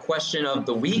our question of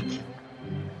the week.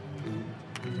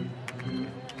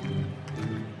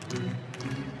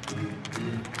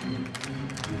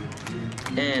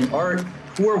 And Art,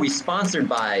 who are we sponsored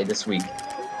by this week?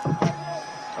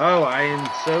 Oh, I am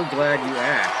so glad you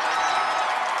asked.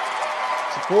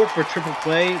 Support for Triple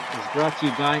Play is brought to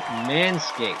you by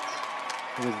Manscaped,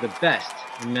 who is the best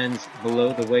in men's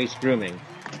below-the-waist grooming.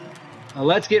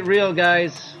 Let's get real,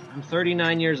 guys. I'm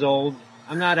 39 years old.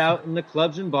 I'm not out in the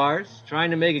clubs and bars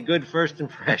trying to make a good first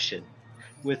impression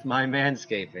with my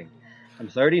manscaping. I'm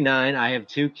 39. I have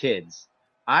 2 kids.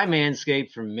 I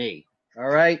manscape for me. All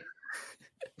right?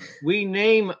 We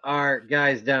name our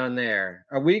guys down there.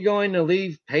 Are we going to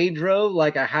leave Pedro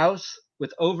like a house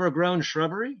with overgrown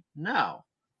shrubbery? No.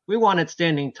 We want it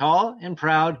standing tall and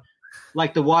proud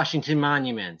like the Washington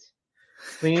Monument.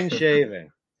 Clean shaven.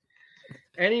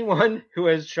 Anyone who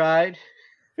has tried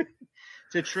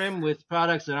to trim with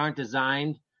products that aren't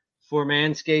designed for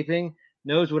manscaping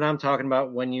knows what I'm talking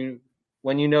about when you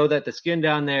know that the skin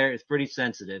down there is pretty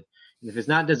sensitive. And if it's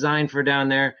not designed for down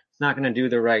there, it's not going to do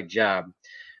the right job.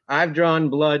 I've drawn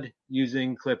blood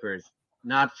using clippers.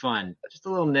 Not fun. Just a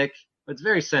little nick, but it's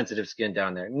very sensitive skin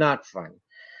down there. Not fun.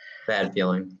 Bad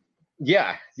feeling.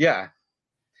 Yeah.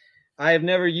 I have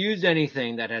never used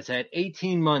anything that has had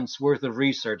 18 months worth of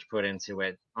research put into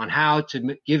it on how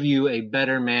to give you a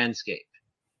better manscape.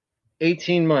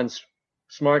 18 months,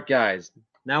 smart guys.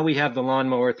 Now we have the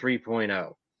Lawnmower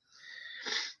 3.0.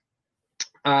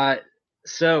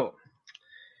 So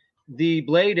the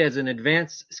blade has an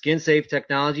advanced skin-safe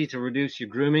technology to reduce your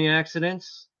grooming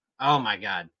accidents. Oh, my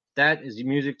God. That is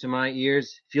music to my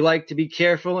ears. If you like to be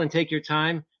careful and take your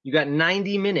time, you got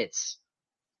 90 minutes.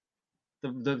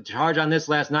 The charge on this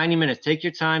lasts 90 minutes. Take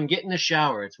your time. Get in the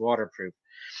shower. It's waterproof.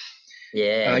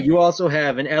 Yeah. You also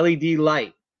have an LED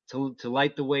light to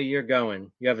light the way you're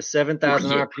going. You have a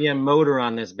 7,000 RPM motor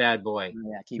on this bad boy.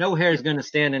 Yeah, no hair is going to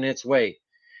stand in its way.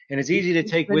 And it's easy to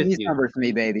take with you. Numbers for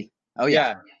me, baby. Oh,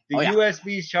 yeah. The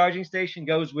USB charging station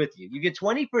goes with you. You get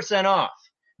 20% off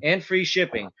and free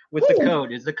shipping with the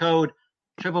code. Is the code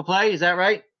Triple Play? Is that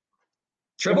right?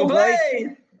 Triple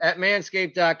Play at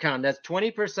manscaped.com. That's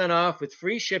 20% off with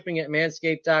free shipping at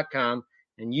manscaped.com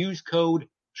and use code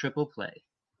Triple Play.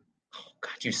 Oh,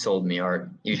 God, you sold me, Art.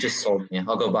 You just sold me.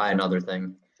 I'll go buy another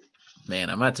thing. Man,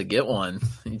 I'm about to get one.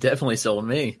 You definitely sold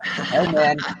me. Hey,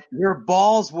 man, your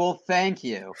balls will thank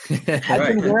you. I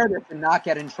can wear this and not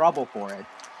get in trouble for it.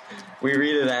 We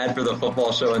read an ad for the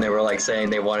football show, and they were like saying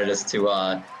they wanted us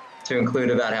to include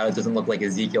about how it doesn't look like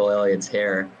Ezekiel Elliott's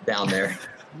hair down there.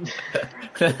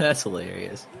 That's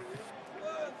hilarious.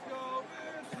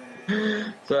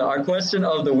 So our question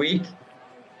of the week: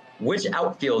 which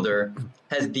outfielder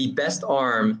has the best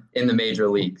arm in the major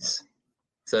leagues?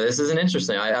 So this is an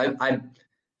interesting. I'm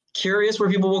curious where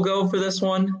people will go for this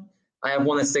one. I have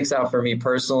one that sticks out for me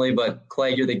personally, but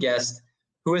Clay, you're the guest.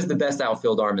 Who is the best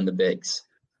outfield arm in the bigs?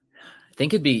 I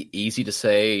think it'd be easy to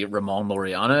say Ramon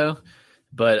Laureano,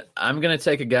 but I'm going to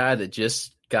take a guy that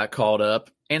just got called up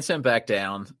and sent back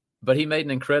down, but he made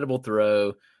an incredible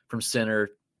throw from center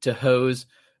to hose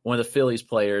one of the Phillies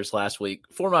players last week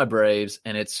for my Braves,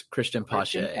 and it's Christian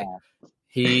Pache.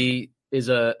 He is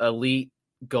a elite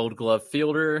Gold Glove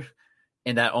fielder,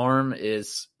 and that arm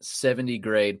is 70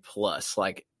 grade plus.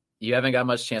 Like, you haven't got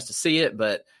much chance to see it,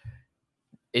 but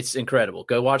it's incredible.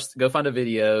 Go find a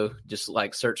video, just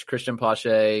like search Christian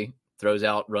Pache, throws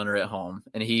out runner at home,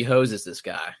 and he hoses this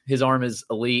guy. His arm is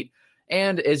elite,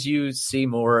 and as you see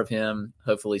more of him,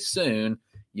 hopefully soon,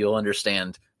 you'll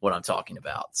understand what I'm talking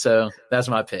about. So that's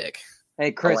my pick.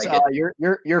 Hey, Chris, like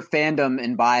your fandom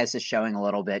and bias is showing a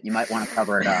little bit. You might want to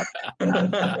cover it up.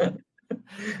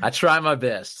 I try my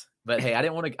best, but hey,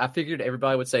 I figured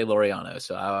everybody would say Laureano,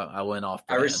 so I went off.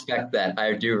 I respect that.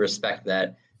 I do respect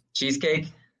that. Cheesecake?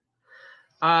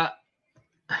 I'm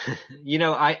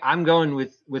going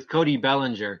with Cody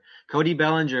Bellinger. Cody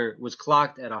Bellinger was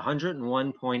clocked at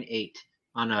 101.8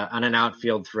 on an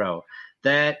outfield throw.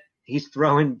 That he's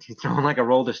throwing like a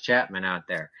Roldis Chapman out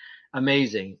there.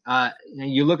 Amazing.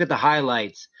 You look at the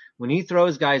highlights. When he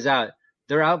throws guys out,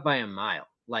 they're out by a mile.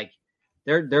 Like,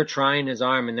 they're trying his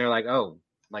arm, and they're like, oh,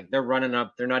 like they're running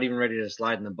up. They're not even ready to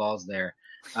slide, and the ball's there.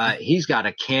 He's got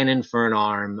a cannon for an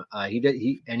arm.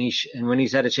 And when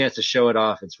he's had a chance to show it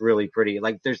off, it's really pretty.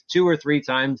 Like, there's 2 or 3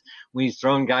 times when he's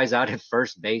thrown guys out at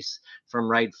first base from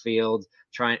right field,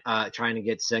 trying to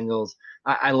get singles.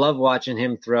 I love watching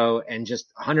him throw, and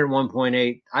just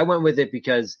 101.8. I went with it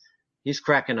because he's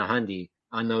cracking a hundy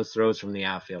on those throws from the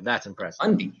outfield. That's impressive.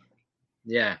 Hundy.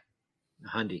 Yeah, a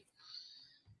hundy.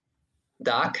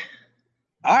 Doc?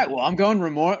 All right, well, I'm going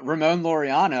Ramon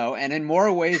Laureano, and in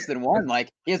more ways than one.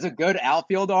 Like, he has a good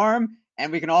outfield arm,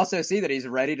 and we can also see that he's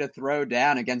ready to throw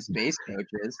down against base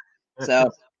coaches.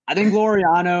 So I think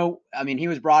Laureano, I mean, he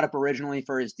was brought up originally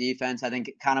for his defense. I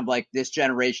think kind of like this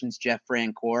generation's Jeff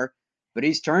Francoeur, but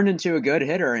he's turned into a good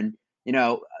hitter. And,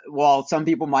 while some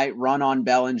people might run on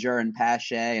Bellinger and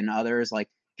Pache and others, like,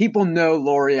 people know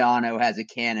Laureano has a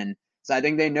cannon. So I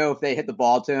think they know if they hit the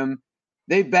ball to him,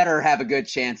 they better have a good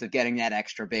chance of getting that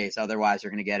extra base. Otherwise,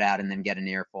 they're going to get out and then get an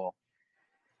earful.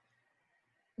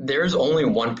 There's only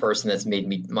one person that's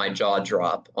made my jaw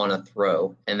drop on a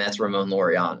throw, and that's Ramon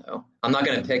Laureano. I'm not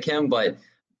going to pick him, but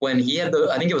when he had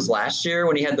I think it was last year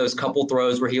when he had those couple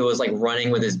throws where he was like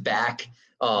running with his back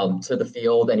to the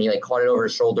field, and he like caught it over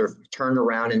his shoulder, turned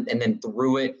around and then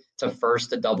threw it to first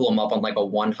to double him up on like a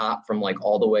one hop from like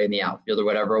all the way in the outfield or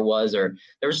whatever it was. Or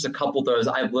there was just a couple throws.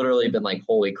 I've literally been like,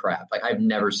 holy crap. Like, I've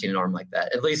never seen an arm like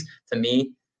that, at least to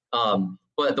me.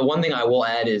 But the one thing I will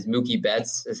add is Mookie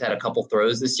Betts has had a couple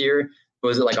throws this year.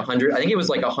 Was it like 100? I think it was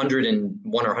like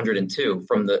 101 or 102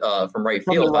 from right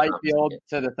field. From the right field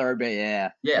to the third base, yeah.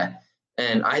 Yeah.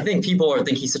 And I think people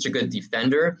think he's such a good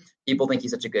defender. People think he's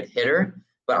such a good hitter.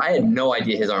 But I had no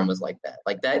idea his arm was like that.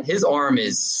 Like that, his arm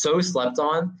is so slept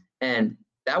on, and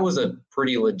that was a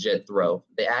pretty legit throw.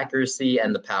 The accuracy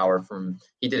and the power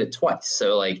he did it twice.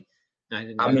 So like,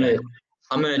 I'm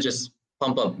gonna just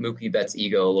pump up Mookie Betts'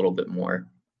 ego a little bit more.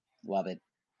 Love it.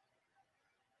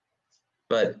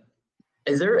 But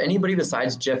is there anybody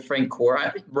besides Jeff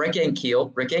Francoeur? Rick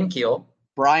Ankiel.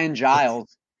 Brian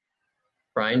Giles.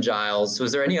 So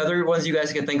is there any other ones you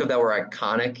guys could think of that were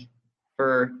iconic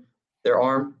for their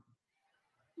arm?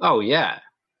 Oh, yeah.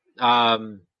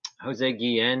 Jose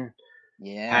Guillen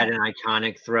had an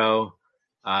iconic throw.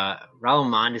 Raul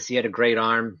Mondesi had a great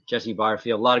arm. Jesse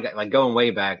Barfield, a lot of guys, like going way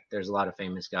back, there's a lot of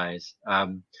famous guys.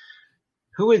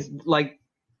 Who is like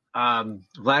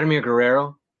Vladimir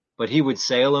Guerrero, but he would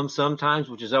sail him sometimes,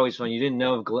 which is always fun. You didn't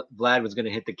know if Vlad was going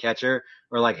to hit the catcher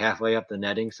or like halfway up the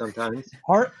netting sometimes.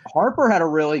 Harper had a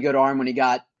really good arm when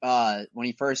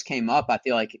he first came up. I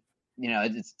feel like,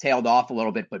 it's tailed off a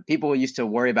little bit, but people used to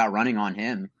worry about running on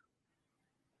him.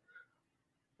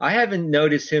 I haven't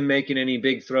noticed him making any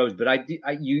big throws, but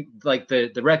you like the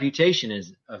reputation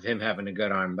is of him having a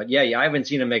good arm. But yeah, I haven't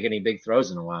seen him make any big throws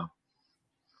in a while.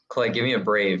 Clay, give me a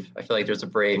Brave. I feel like there's a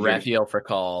Brave. Rafael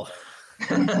Furcal.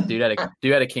 Dude had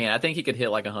a cannon. I think he could hit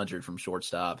like 100 from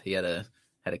shortstop. He had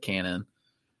a cannon.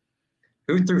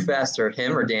 Who threw faster,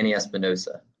 him or Danny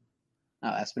Espinosa?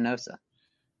 Oh, Espinosa.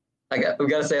 We got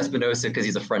to say Espinosa because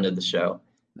he's a friend of the show.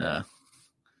 No.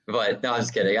 But no, I'm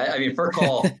just kidding. I mean,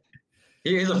 Furcal,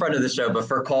 he's a friend of the show, but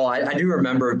Furcal, I do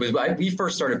remember we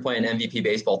first started playing MVP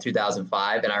baseball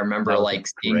 2005, and I remember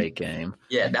seeing, great game.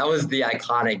 Yeah, that was the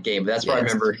iconic game. That's where I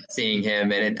remember seeing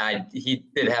him, and he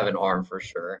did have an arm for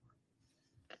sure.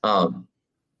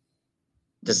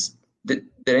 Just Did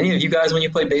any of you guys, when you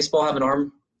played baseball, have an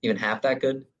arm even half that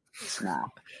good? Nah.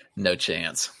 No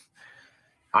chance.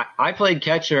 I played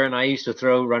catcher, and I used to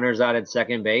throw runners out at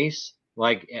second base,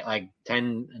 like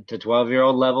 10 to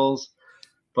 12-year-old levels.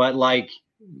 But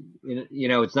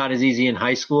it's not as easy in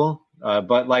high school.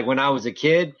 But like when I was a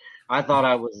kid, I thought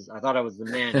I was the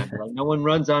man. I'd be like, no one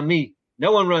runs on me.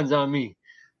 No one runs on me.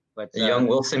 But The young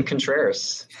Wilson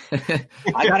Contreras.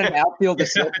 I got an outfield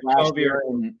assist last year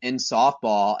in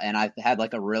softball, and I had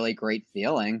like a really great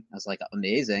feeling. I was like,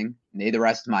 amazing. Made the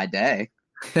rest of my day.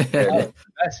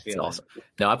 Best feeling. Awesome.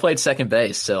 No, I played second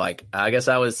base, so like I guess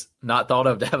I was not thought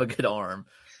of to have a good arm.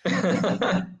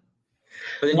 But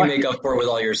then you make up for it with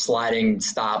all your sliding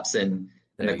stops and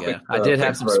There the you go. quick, I did quick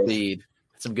have some throws. speed,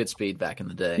 some good speed back in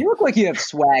the day. You look like you have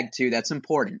swag too. That's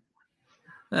important.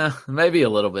 Maybe a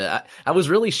little bit. I was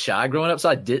really shy growing up, so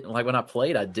I didn't like when I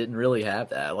played. I didn't really have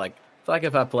that. Like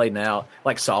if I played now,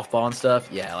 like softball and stuff,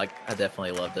 yeah, like I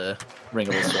definitely love to bring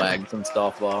a little swag from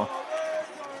softball.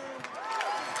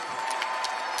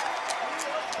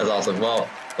 That's awesome. Well,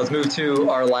 let's move to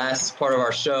our last part of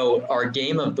our show, our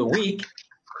game of the week.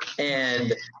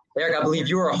 And Eric, I believe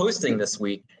you are hosting this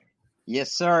week.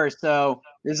 Yes, sir. So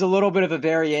there's a little bit of a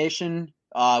variation.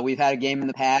 We've had a game in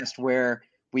the past where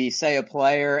we say a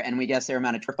player and we guess their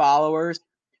amount of Twitter followers.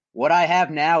 What I have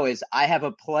now is I have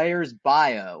a player's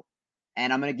bio,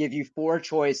 and I'm going to give you 4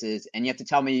 choices, and you have to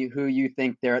tell me who you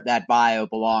think that bio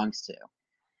belongs to.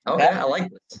 Okay, I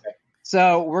like this.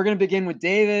 So we're going to begin with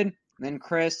David, then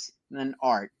Chris, and then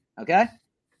Art. Okay?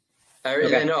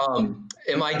 And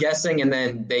am I guessing and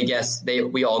then they guess,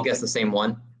 we all guess the same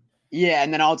one? Yeah,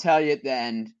 and then I'll tell you at the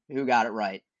end who got it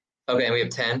right. Okay, and we have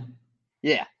 10?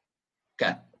 Yeah.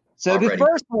 Okay. So Alrighty. the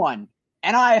first one,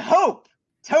 and I hope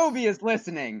Toby is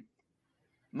listening.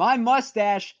 My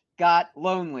mustache got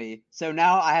lonely, so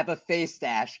now I have a face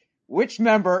stash. Which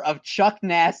member of Chuck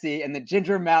Nasty and the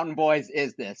Ginger Mountain Boys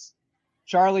is this?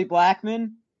 Charlie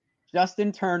Blackmon,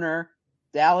 Justin Turner,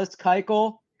 Dallas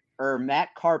Keuchel, or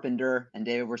Matt Carpenter? And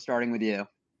David, we're starting with you.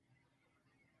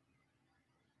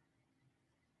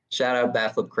 Shout out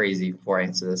Backflip Crazy before I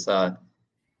answer this. I'm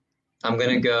going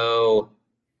to go –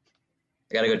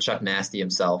 I got to go Chuck Nasty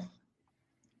himself.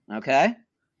 Okay.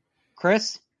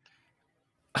 Chris?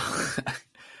 I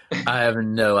have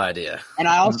no idea. And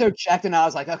I also checked, and I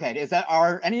was like, okay,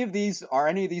 are any of these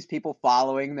people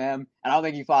following them? And I don't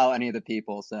think you follow any of the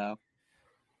people, so.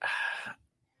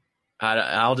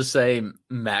 I'll just say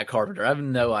Matt Carpenter. I have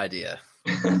no idea.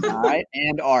 All right,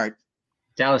 and Art.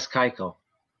 Dallas Keuchel.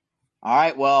 All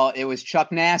right, well, it was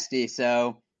Chuck Nasty,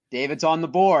 so David's on the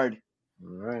board.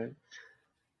 All right.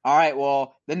 All right,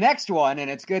 well, the next one, and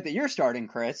it's good that you're starting,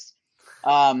 Chris.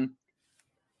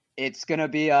 It's going to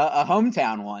be a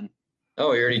hometown one.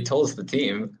 Oh, he already told us the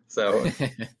team, so.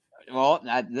 Well,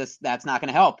 that's not going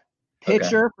to help.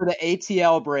 Pitcher for the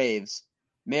ATL Braves.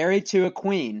 Married to a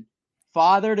queen.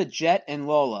 Father to Jet and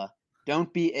Lola.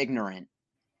 Don't be ignorant.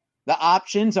 The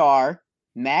options are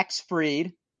Max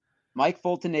Fried, Mike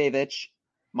Fultonevich,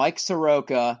 Mike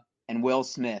Soroka, and Will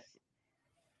Smith.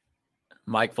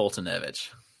 Mike Fultonevich.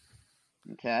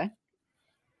 Okay.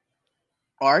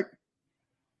 Art?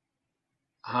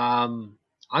 I'm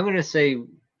going to say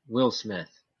Will Smith.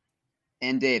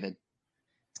 And David?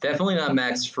 It's definitely not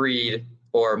Max Fried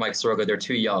or Mike Soroka. They're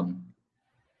too young.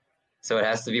 So it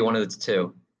has to be one of the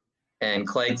two. And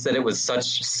Clegg said it was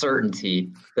such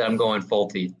certainty that I'm going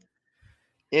Fulte.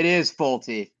 It is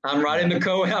Fulte. I'm riding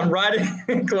Clegg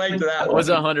to that I was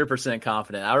one. 100%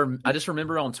 confident. I just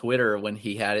remember on Twitter when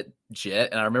he had it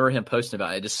Jet, and I remember him posting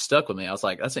about it. It just stuck with me. I was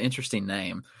like, that's an interesting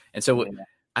name. And so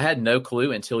I had no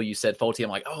clue until you said Fulte. I'm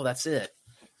like, oh, that's it.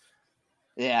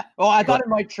 Yeah. Well, I thought it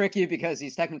might trick you because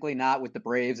he's technically not with the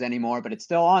Braves anymore, but it's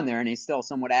still on there and he's still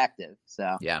somewhat active.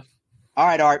 So Yeah. All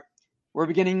right, Art. We're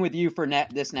beginning with you for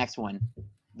this next one.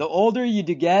 The older you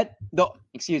do get, the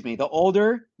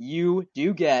older you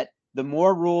do get, the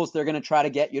more rules they're going to try to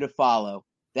get you to follow.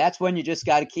 That's when you just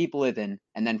got to keep living.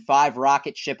 And then 5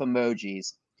 rocket ship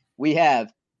emojis. We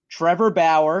have Trevor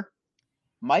Bauer,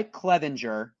 Mike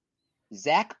Clevenger,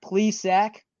 Zach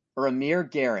Plesac, or Amir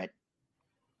Garrett.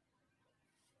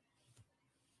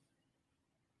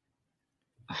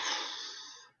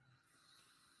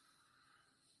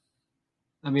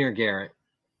 Amir Garrett.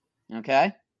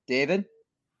 Okay. David?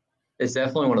 It's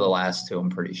definitely one of the last two, I'm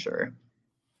pretty sure.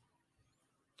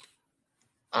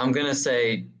 I'm going to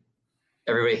say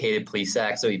everybody hated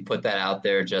Plesac, so he put that out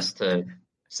there just to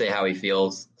say how he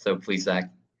feels. So Plesac.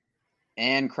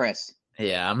 And Chris?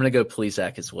 Yeah, I'm going to go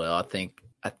Plesac as well. I think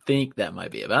that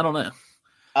might be it, but I don't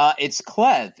know. It's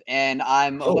Clev, and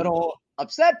I'm a little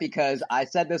upset because I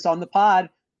said this on the pod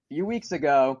few weeks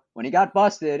ago when he got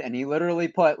busted, and he literally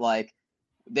put, like,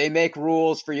 they make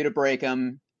rules for you to break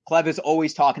them. Clev is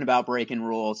always talking about breaking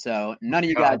rules, so none of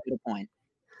you guys get a point.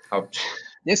 Ouch.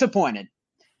 Disappointed.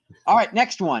 All right,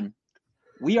 next one.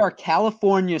 We are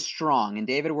California strong, and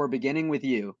David, we're beginning with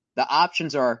you. The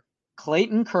options are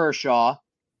Clayton Kershaw,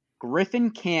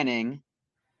 Griffin Canning,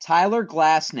 Tyler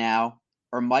Glasnow,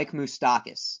 or Mike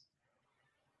Moustakas.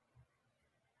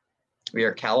 We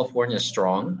are California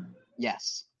strong.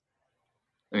 Yes.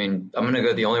 I mean, I'm going to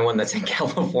go the only one that's in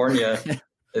California,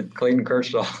 Clayton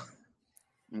Kershaw.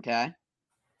 Okay. Can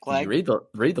Clegg? you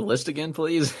read the list again,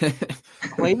 please?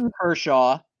 Clayton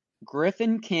Kershaw,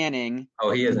 Griffin Canning,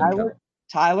 Oh, he is in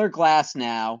Tyler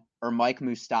Glasnow, or Mike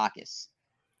Moustakas.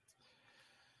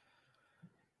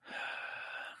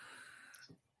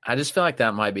 I just feel like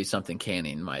that might be something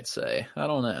Canning might say. I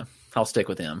don't know. I'll stick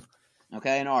with him.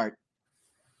 Okay, and Art.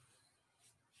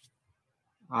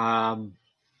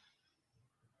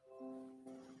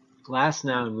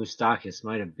 Glasnow and Moustakas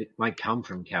might come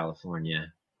from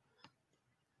California.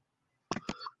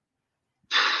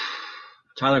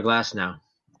 Tyler Glasnow.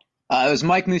 It was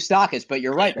Mike Moustakas, but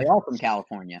you're right. They're all from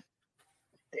California.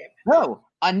 No,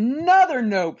 another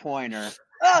no-pointer.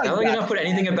 I don't think enough put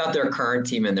anything about their current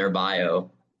team in their bio.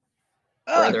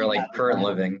 Or their current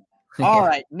living. All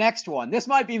right, next one. This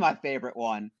might be my favorite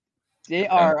one.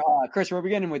 Chris, we're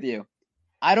beginning with you.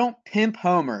 I don't pimp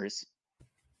homers.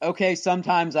 Okay,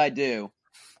 sometimes I do.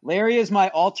 Larry is my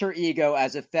alter ego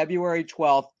as of February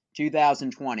 12th,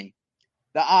 2020.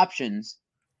 The options: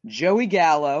 Joey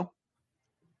Gallo,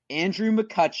 Andrew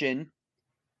McCutchen,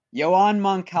 Yohan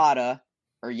Moncada,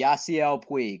 or Yasiel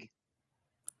Puig.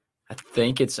 I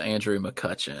think it's Andrew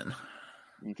McCutchen.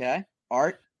 Okay.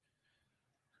 Art?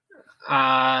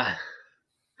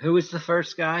 Who was the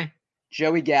first guy?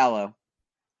 Joey Gallo.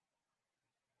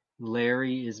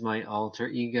 Larry is my alter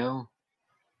ego.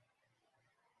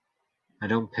 I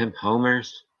don't pimp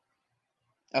homers.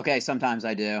 Okay, sometimes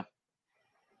I do.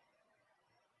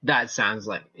 That sounds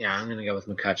like, I'm going to go with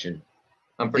McCutchen.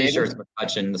 I'm pretty sure it's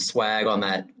McCutchen. The swag on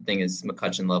that thing is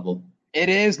McCutchen level. It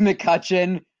is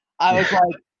McCutchen. I was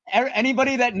like,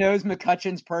 anybody that knows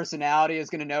McCutchen's personality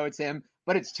is going to know it's him,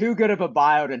 but it's too good of a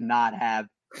bio to not have.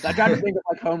 So I try to think of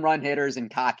like home run hitters and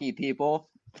cocky people.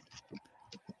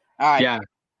 All right. Yeah.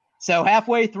 So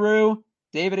halfway through,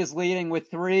 David is leading with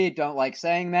 3. Don't like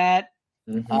saying that.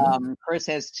 Mm-hmm. Chris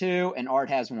has 2, and Art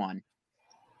has 1.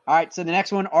 All right. So the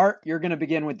next one, Art, you're going to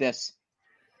begin with this.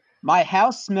 My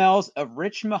house smells of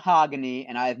rich mahogany,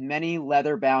 and I have many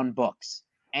leather-bound books.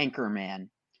 Anchorman.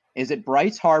 Is it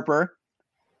Bryce Harper,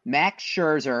 Max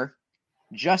Scherzer,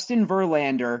 Justin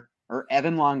Verlander, or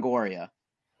Evan Longoria?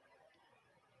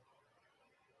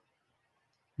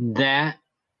 That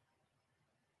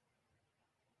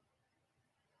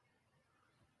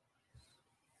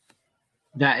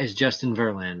is Justin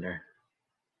Verlander.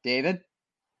 David?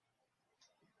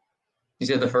 You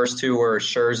said the first 2 were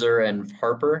Scherzer and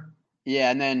Harper?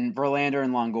 Yeah, and then Verlander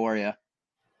and Longoria.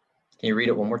 Can you read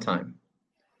it one more time?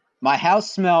 My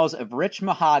house smells of rich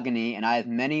mahogany, and I have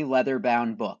many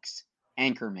leather-bound books.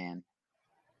 Anchorman.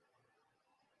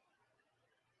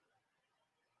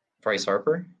 Bryce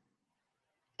Harper?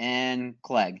 And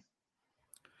Clegg.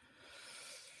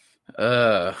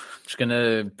 Just going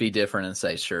to be different and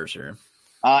say Scherzer.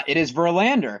 It is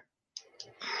Verlander.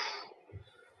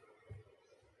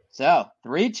 So,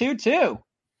 3-2-2.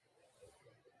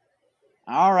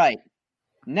 All right.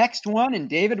 Next one, and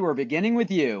David, we're beginning with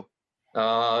you.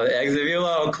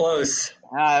 Exavilo, close.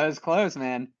 It was close,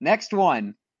 man. Next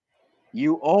one.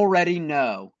 You already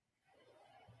know.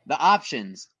 The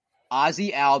options: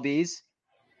 Ozzie Albies,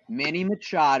 Manny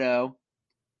Machado,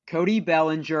 Cody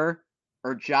Bellinger,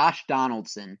 or Josh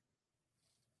Donaldson.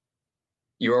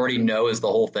 You already know is the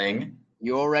whole thing.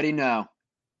 You already know.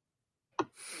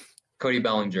 Cody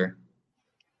Bellinger.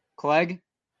 Clegg?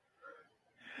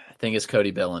 I think it's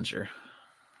Cody Bellinger.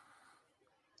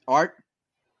 Art?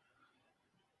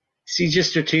 See, just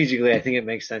strategically, I think it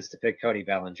makes sense to pick Cody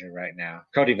Bellinger right now.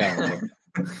 Cody Bellinger.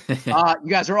 You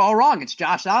guys are all wrong. It's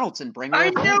Josh Donaldson. Bring I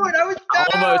it. knew it. I was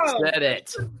Almost said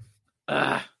it.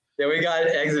 Yeah, we got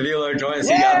Exavilo join us.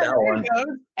 He got that one.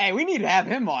 Hey, we need to have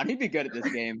him on. He'd be good at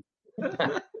this game.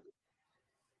 All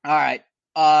right.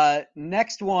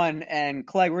 Next one, and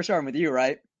Clegg, we're starting with you,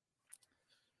 right?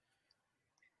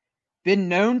 Been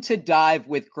known to dive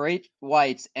with great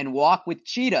whites and walk with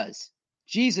cheetahs.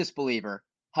 Jesus believer.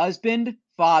 Husband,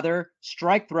 father,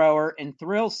 strike thrower, and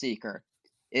thrill seeker.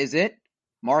 Is it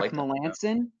Mark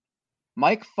Melanson,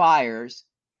 Mike Fiers,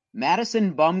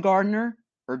 Madison Bumgarner,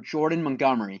 or Jordan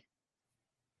Montgomery?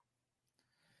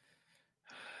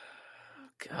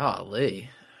 Golly.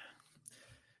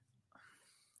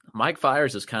 Mike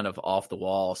Fiers is kind of off the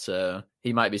wall, so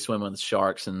he might be swimming with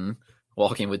sharks and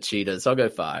walking with cheetahs. I'll go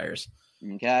Fiers.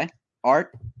 Okay.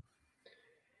 Art?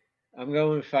 I'm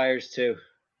going with Fiers too.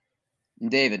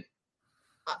 And David?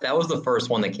 That was the first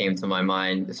one that came to my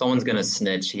mind. If someone's going to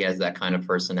snitch, he has that kind of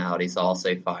personality, so I'll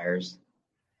say Fiers.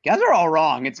 You guys are all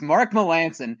wrong. It's Mark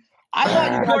Melanson. I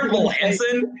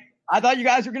thought you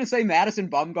guys were going to say Madison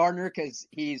Bumgarner because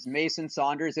he's Mason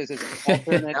Saunders as his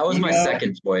alternate. That was my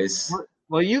second choice.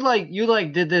 Well, you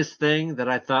did this thing that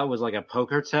I thought was like a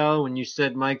poker tell when you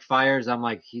said Mike Fiers. I'm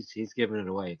like, he's giving it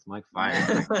away. It's Mike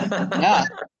Fiers. Yeah,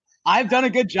 I've done a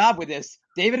good job with this.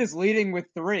 David is leading with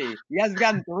 3. You guys have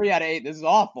gotten 3 out of 8. This is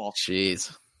awful.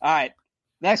 Jeez. All right,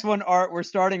 next one, Art. We're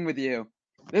starting with you.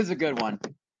 This is a good one.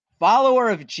 Follower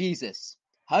of Jesus,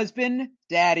 husband,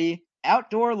 daddy,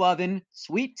 outdoor loving,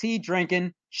 sweet tea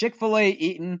drinking, Chick-fil-A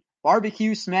eating,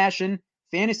 barbecue smashing,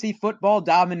 fantasy football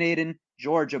dominating,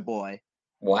 Georgia boy.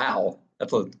 Wow,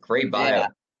 that's a great bio.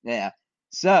 Yeah.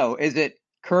 So, is it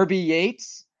Kirby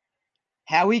Yates,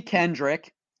 Howie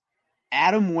Kendrick,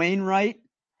 Adam Wainwright,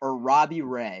 or Robbie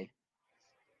Ray?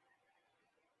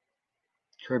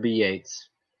 Kirby Yates.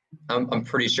 I'm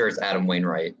pretty sure it's Adam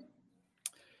Wainwright.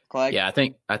 Clegg? Yeah,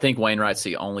 I think Wainwright's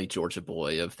the only Georgia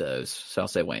boy of those, so I'll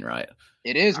say Wainwright.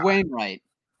 It is Wainwright.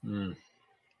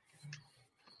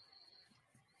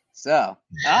 So,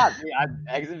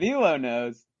 Exit Velo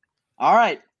knows. All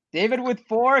right, David with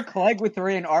 4, Clegg with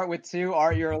 3, and Art with 2.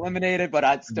 Art, you're eliminated, but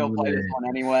I'd still play this one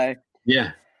anyway.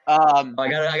 Yeah. I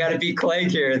gotta beat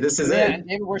Clegg here. This is it. And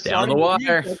David, we're down the starting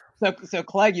wire. with you. So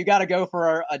Clegg, you got to go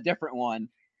for a different one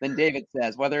than David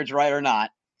says, whether it's right or not.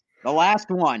 The last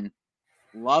one,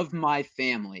 love my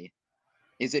family.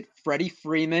 Is it Freddie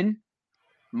Freeman,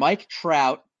 Mike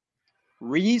Trout,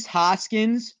 Rhys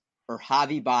Hoskins, or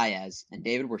Javi Baez? And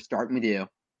David, we're starting with you.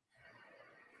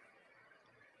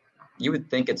 You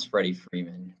would think it's Freddie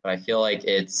Freeman, but I feel like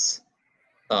it's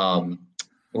what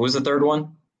was the third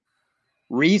one?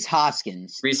 Rhys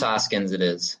Hoskins. Rhys Hoskins it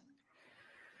is.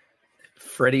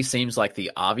 Freddie seems like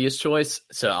the obvious choice,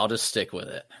 so I'll just stick with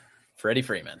it. Freddie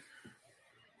Freeman.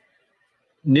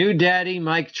 New daddy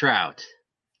Mike Trout.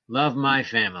 Love my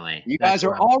family. You guys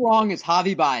are all wrong. It's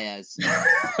Javi Baez.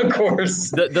 Of course.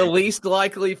 The least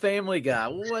likely family guy.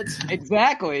 What?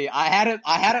 Exactly. I had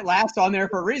it last on there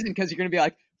for a reason because you're going to be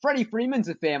like, Freddie Freeman's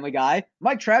a family guy.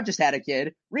 Mike Trout just had a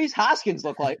kid. Rhys Hoskins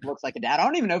looks like a dad. I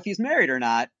don't even know if he's married or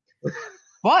not.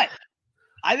 But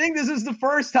I think this is the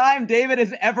first time David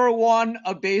has ever won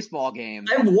a baseball game.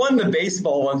 I've won the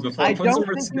baseball ones before. Put some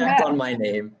respect on my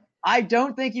name. I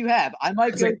don't think you have. I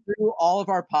might go through all of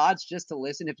our pods just to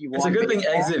listen if you want. It's a good thing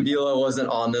Exit Velo wasn't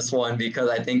on this one because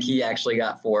I think he actually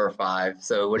got 4 or 5.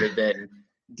 So it would have been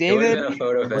David. A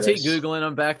photo Was he Googling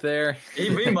him back there?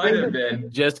 He might have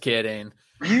been. Just kidding.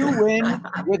 You win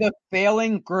with a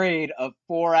failing grade of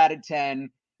 4 out of 10.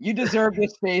 You deserve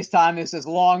this FaceTime. This is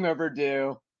long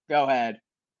overdue. Go ahead.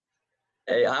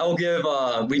 Hey, I will give.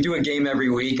 We do a game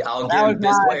every week. I'll give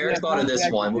this. Eric thought of this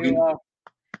one.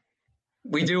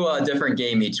 We do a different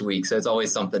game each week, so it's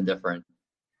always something different.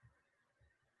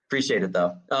 Appreciate it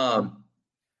though.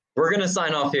 We're gonna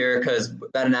sign off here because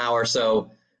about an hour.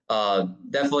 So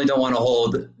definitely don't want to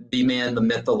hold the man, the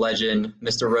myth, the legend,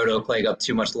 Mr. Roto Clegg up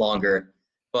too much longer.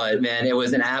 But man, it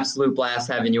was an absolute blast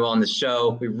having you on the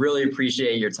show. We really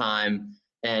appreciate your time.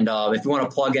 And if you want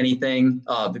to plug anything,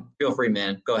 feel free,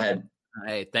 man. Go ahead.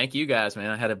 Hey, thank you guys, man.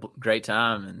 I had a great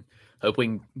time and hope we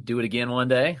can do it again one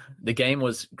day. The game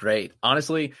was great.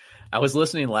 Honestly, I was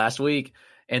listening last week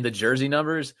and the jersey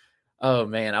numbers. Oh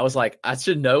man, I was like, I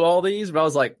should know all these, but I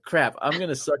was like, crap, I'm going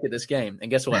to suck at this game.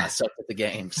 And guess what? I sucked at the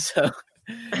game. So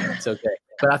it's okay.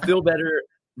 But I feel better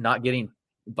not getting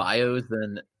bios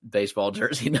than baseball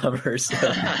jersey numbers. So,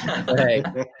 hey,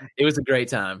 it was a great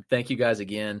time. Thank you guys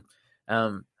again.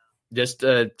 Just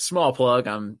a small plug.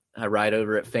 I write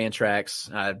over at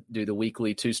Fantrax. I do the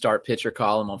weekly 2-start pitcher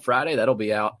column on Friday. That'll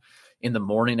be out in the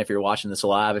morning. If you're watching this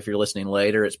live, if you're listening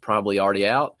later, it's probably already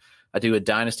out. I do a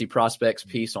Dynasty Prospects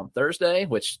piece on Thursday,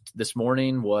 which this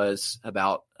morning was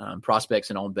about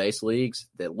prospects in on-base leagues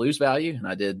that lose value. And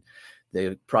I did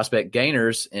the prospect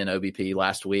gainers in OBP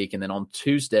last week. And then on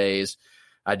Tuesdays,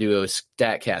 I do a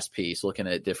StatCast piece looking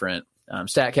at different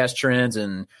StatCast trends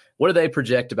and what do they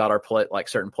project about our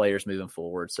certain players moving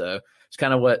forward. So it's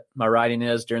kind of what my writing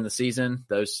is during the season,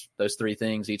 those 3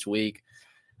 things each week.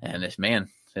 And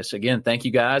it's again, thank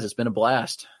you guys. It's been a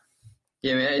blast.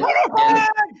 Yeah, man.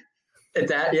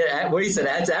 It's at what he said.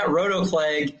 It's at Roto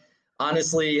Clegg.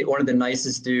 Honestly, one of the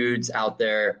nicest dudes out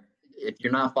there. If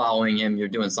you're not following him, you're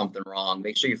doing something wrong.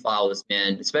 Make sure you follow this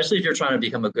man, especially if you're trying to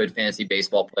become a good fantasy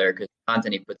baseball player, because the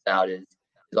content he puts out is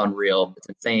is unreal. It's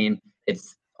insane.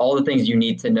 It's all the things you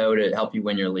need to know to help you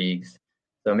win your leagues.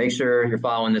 So make sure you're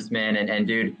following this man. And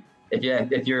dude,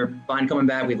 if you're fine coming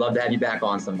back, we'd love to have you back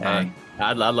on sometime. Hey,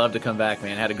 I'd love to come back,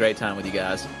 man. Had a great time with you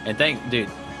guys. And dude,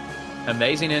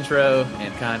 amazing intro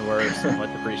and kind words.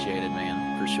 Much appreciated,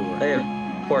 man, for sure. Hey,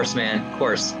 of course, man, of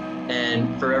course.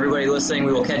 And for everybody listening,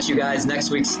 we will catch you guys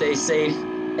next week. Stay safe,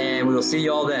 and we will see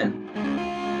you all then.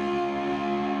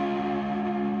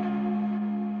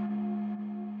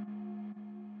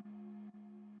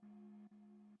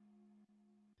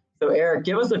 So, Eric,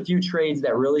 give us a few trades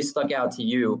that really stuck out to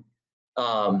you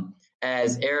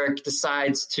as Eric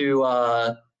decides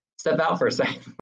to step out for a second.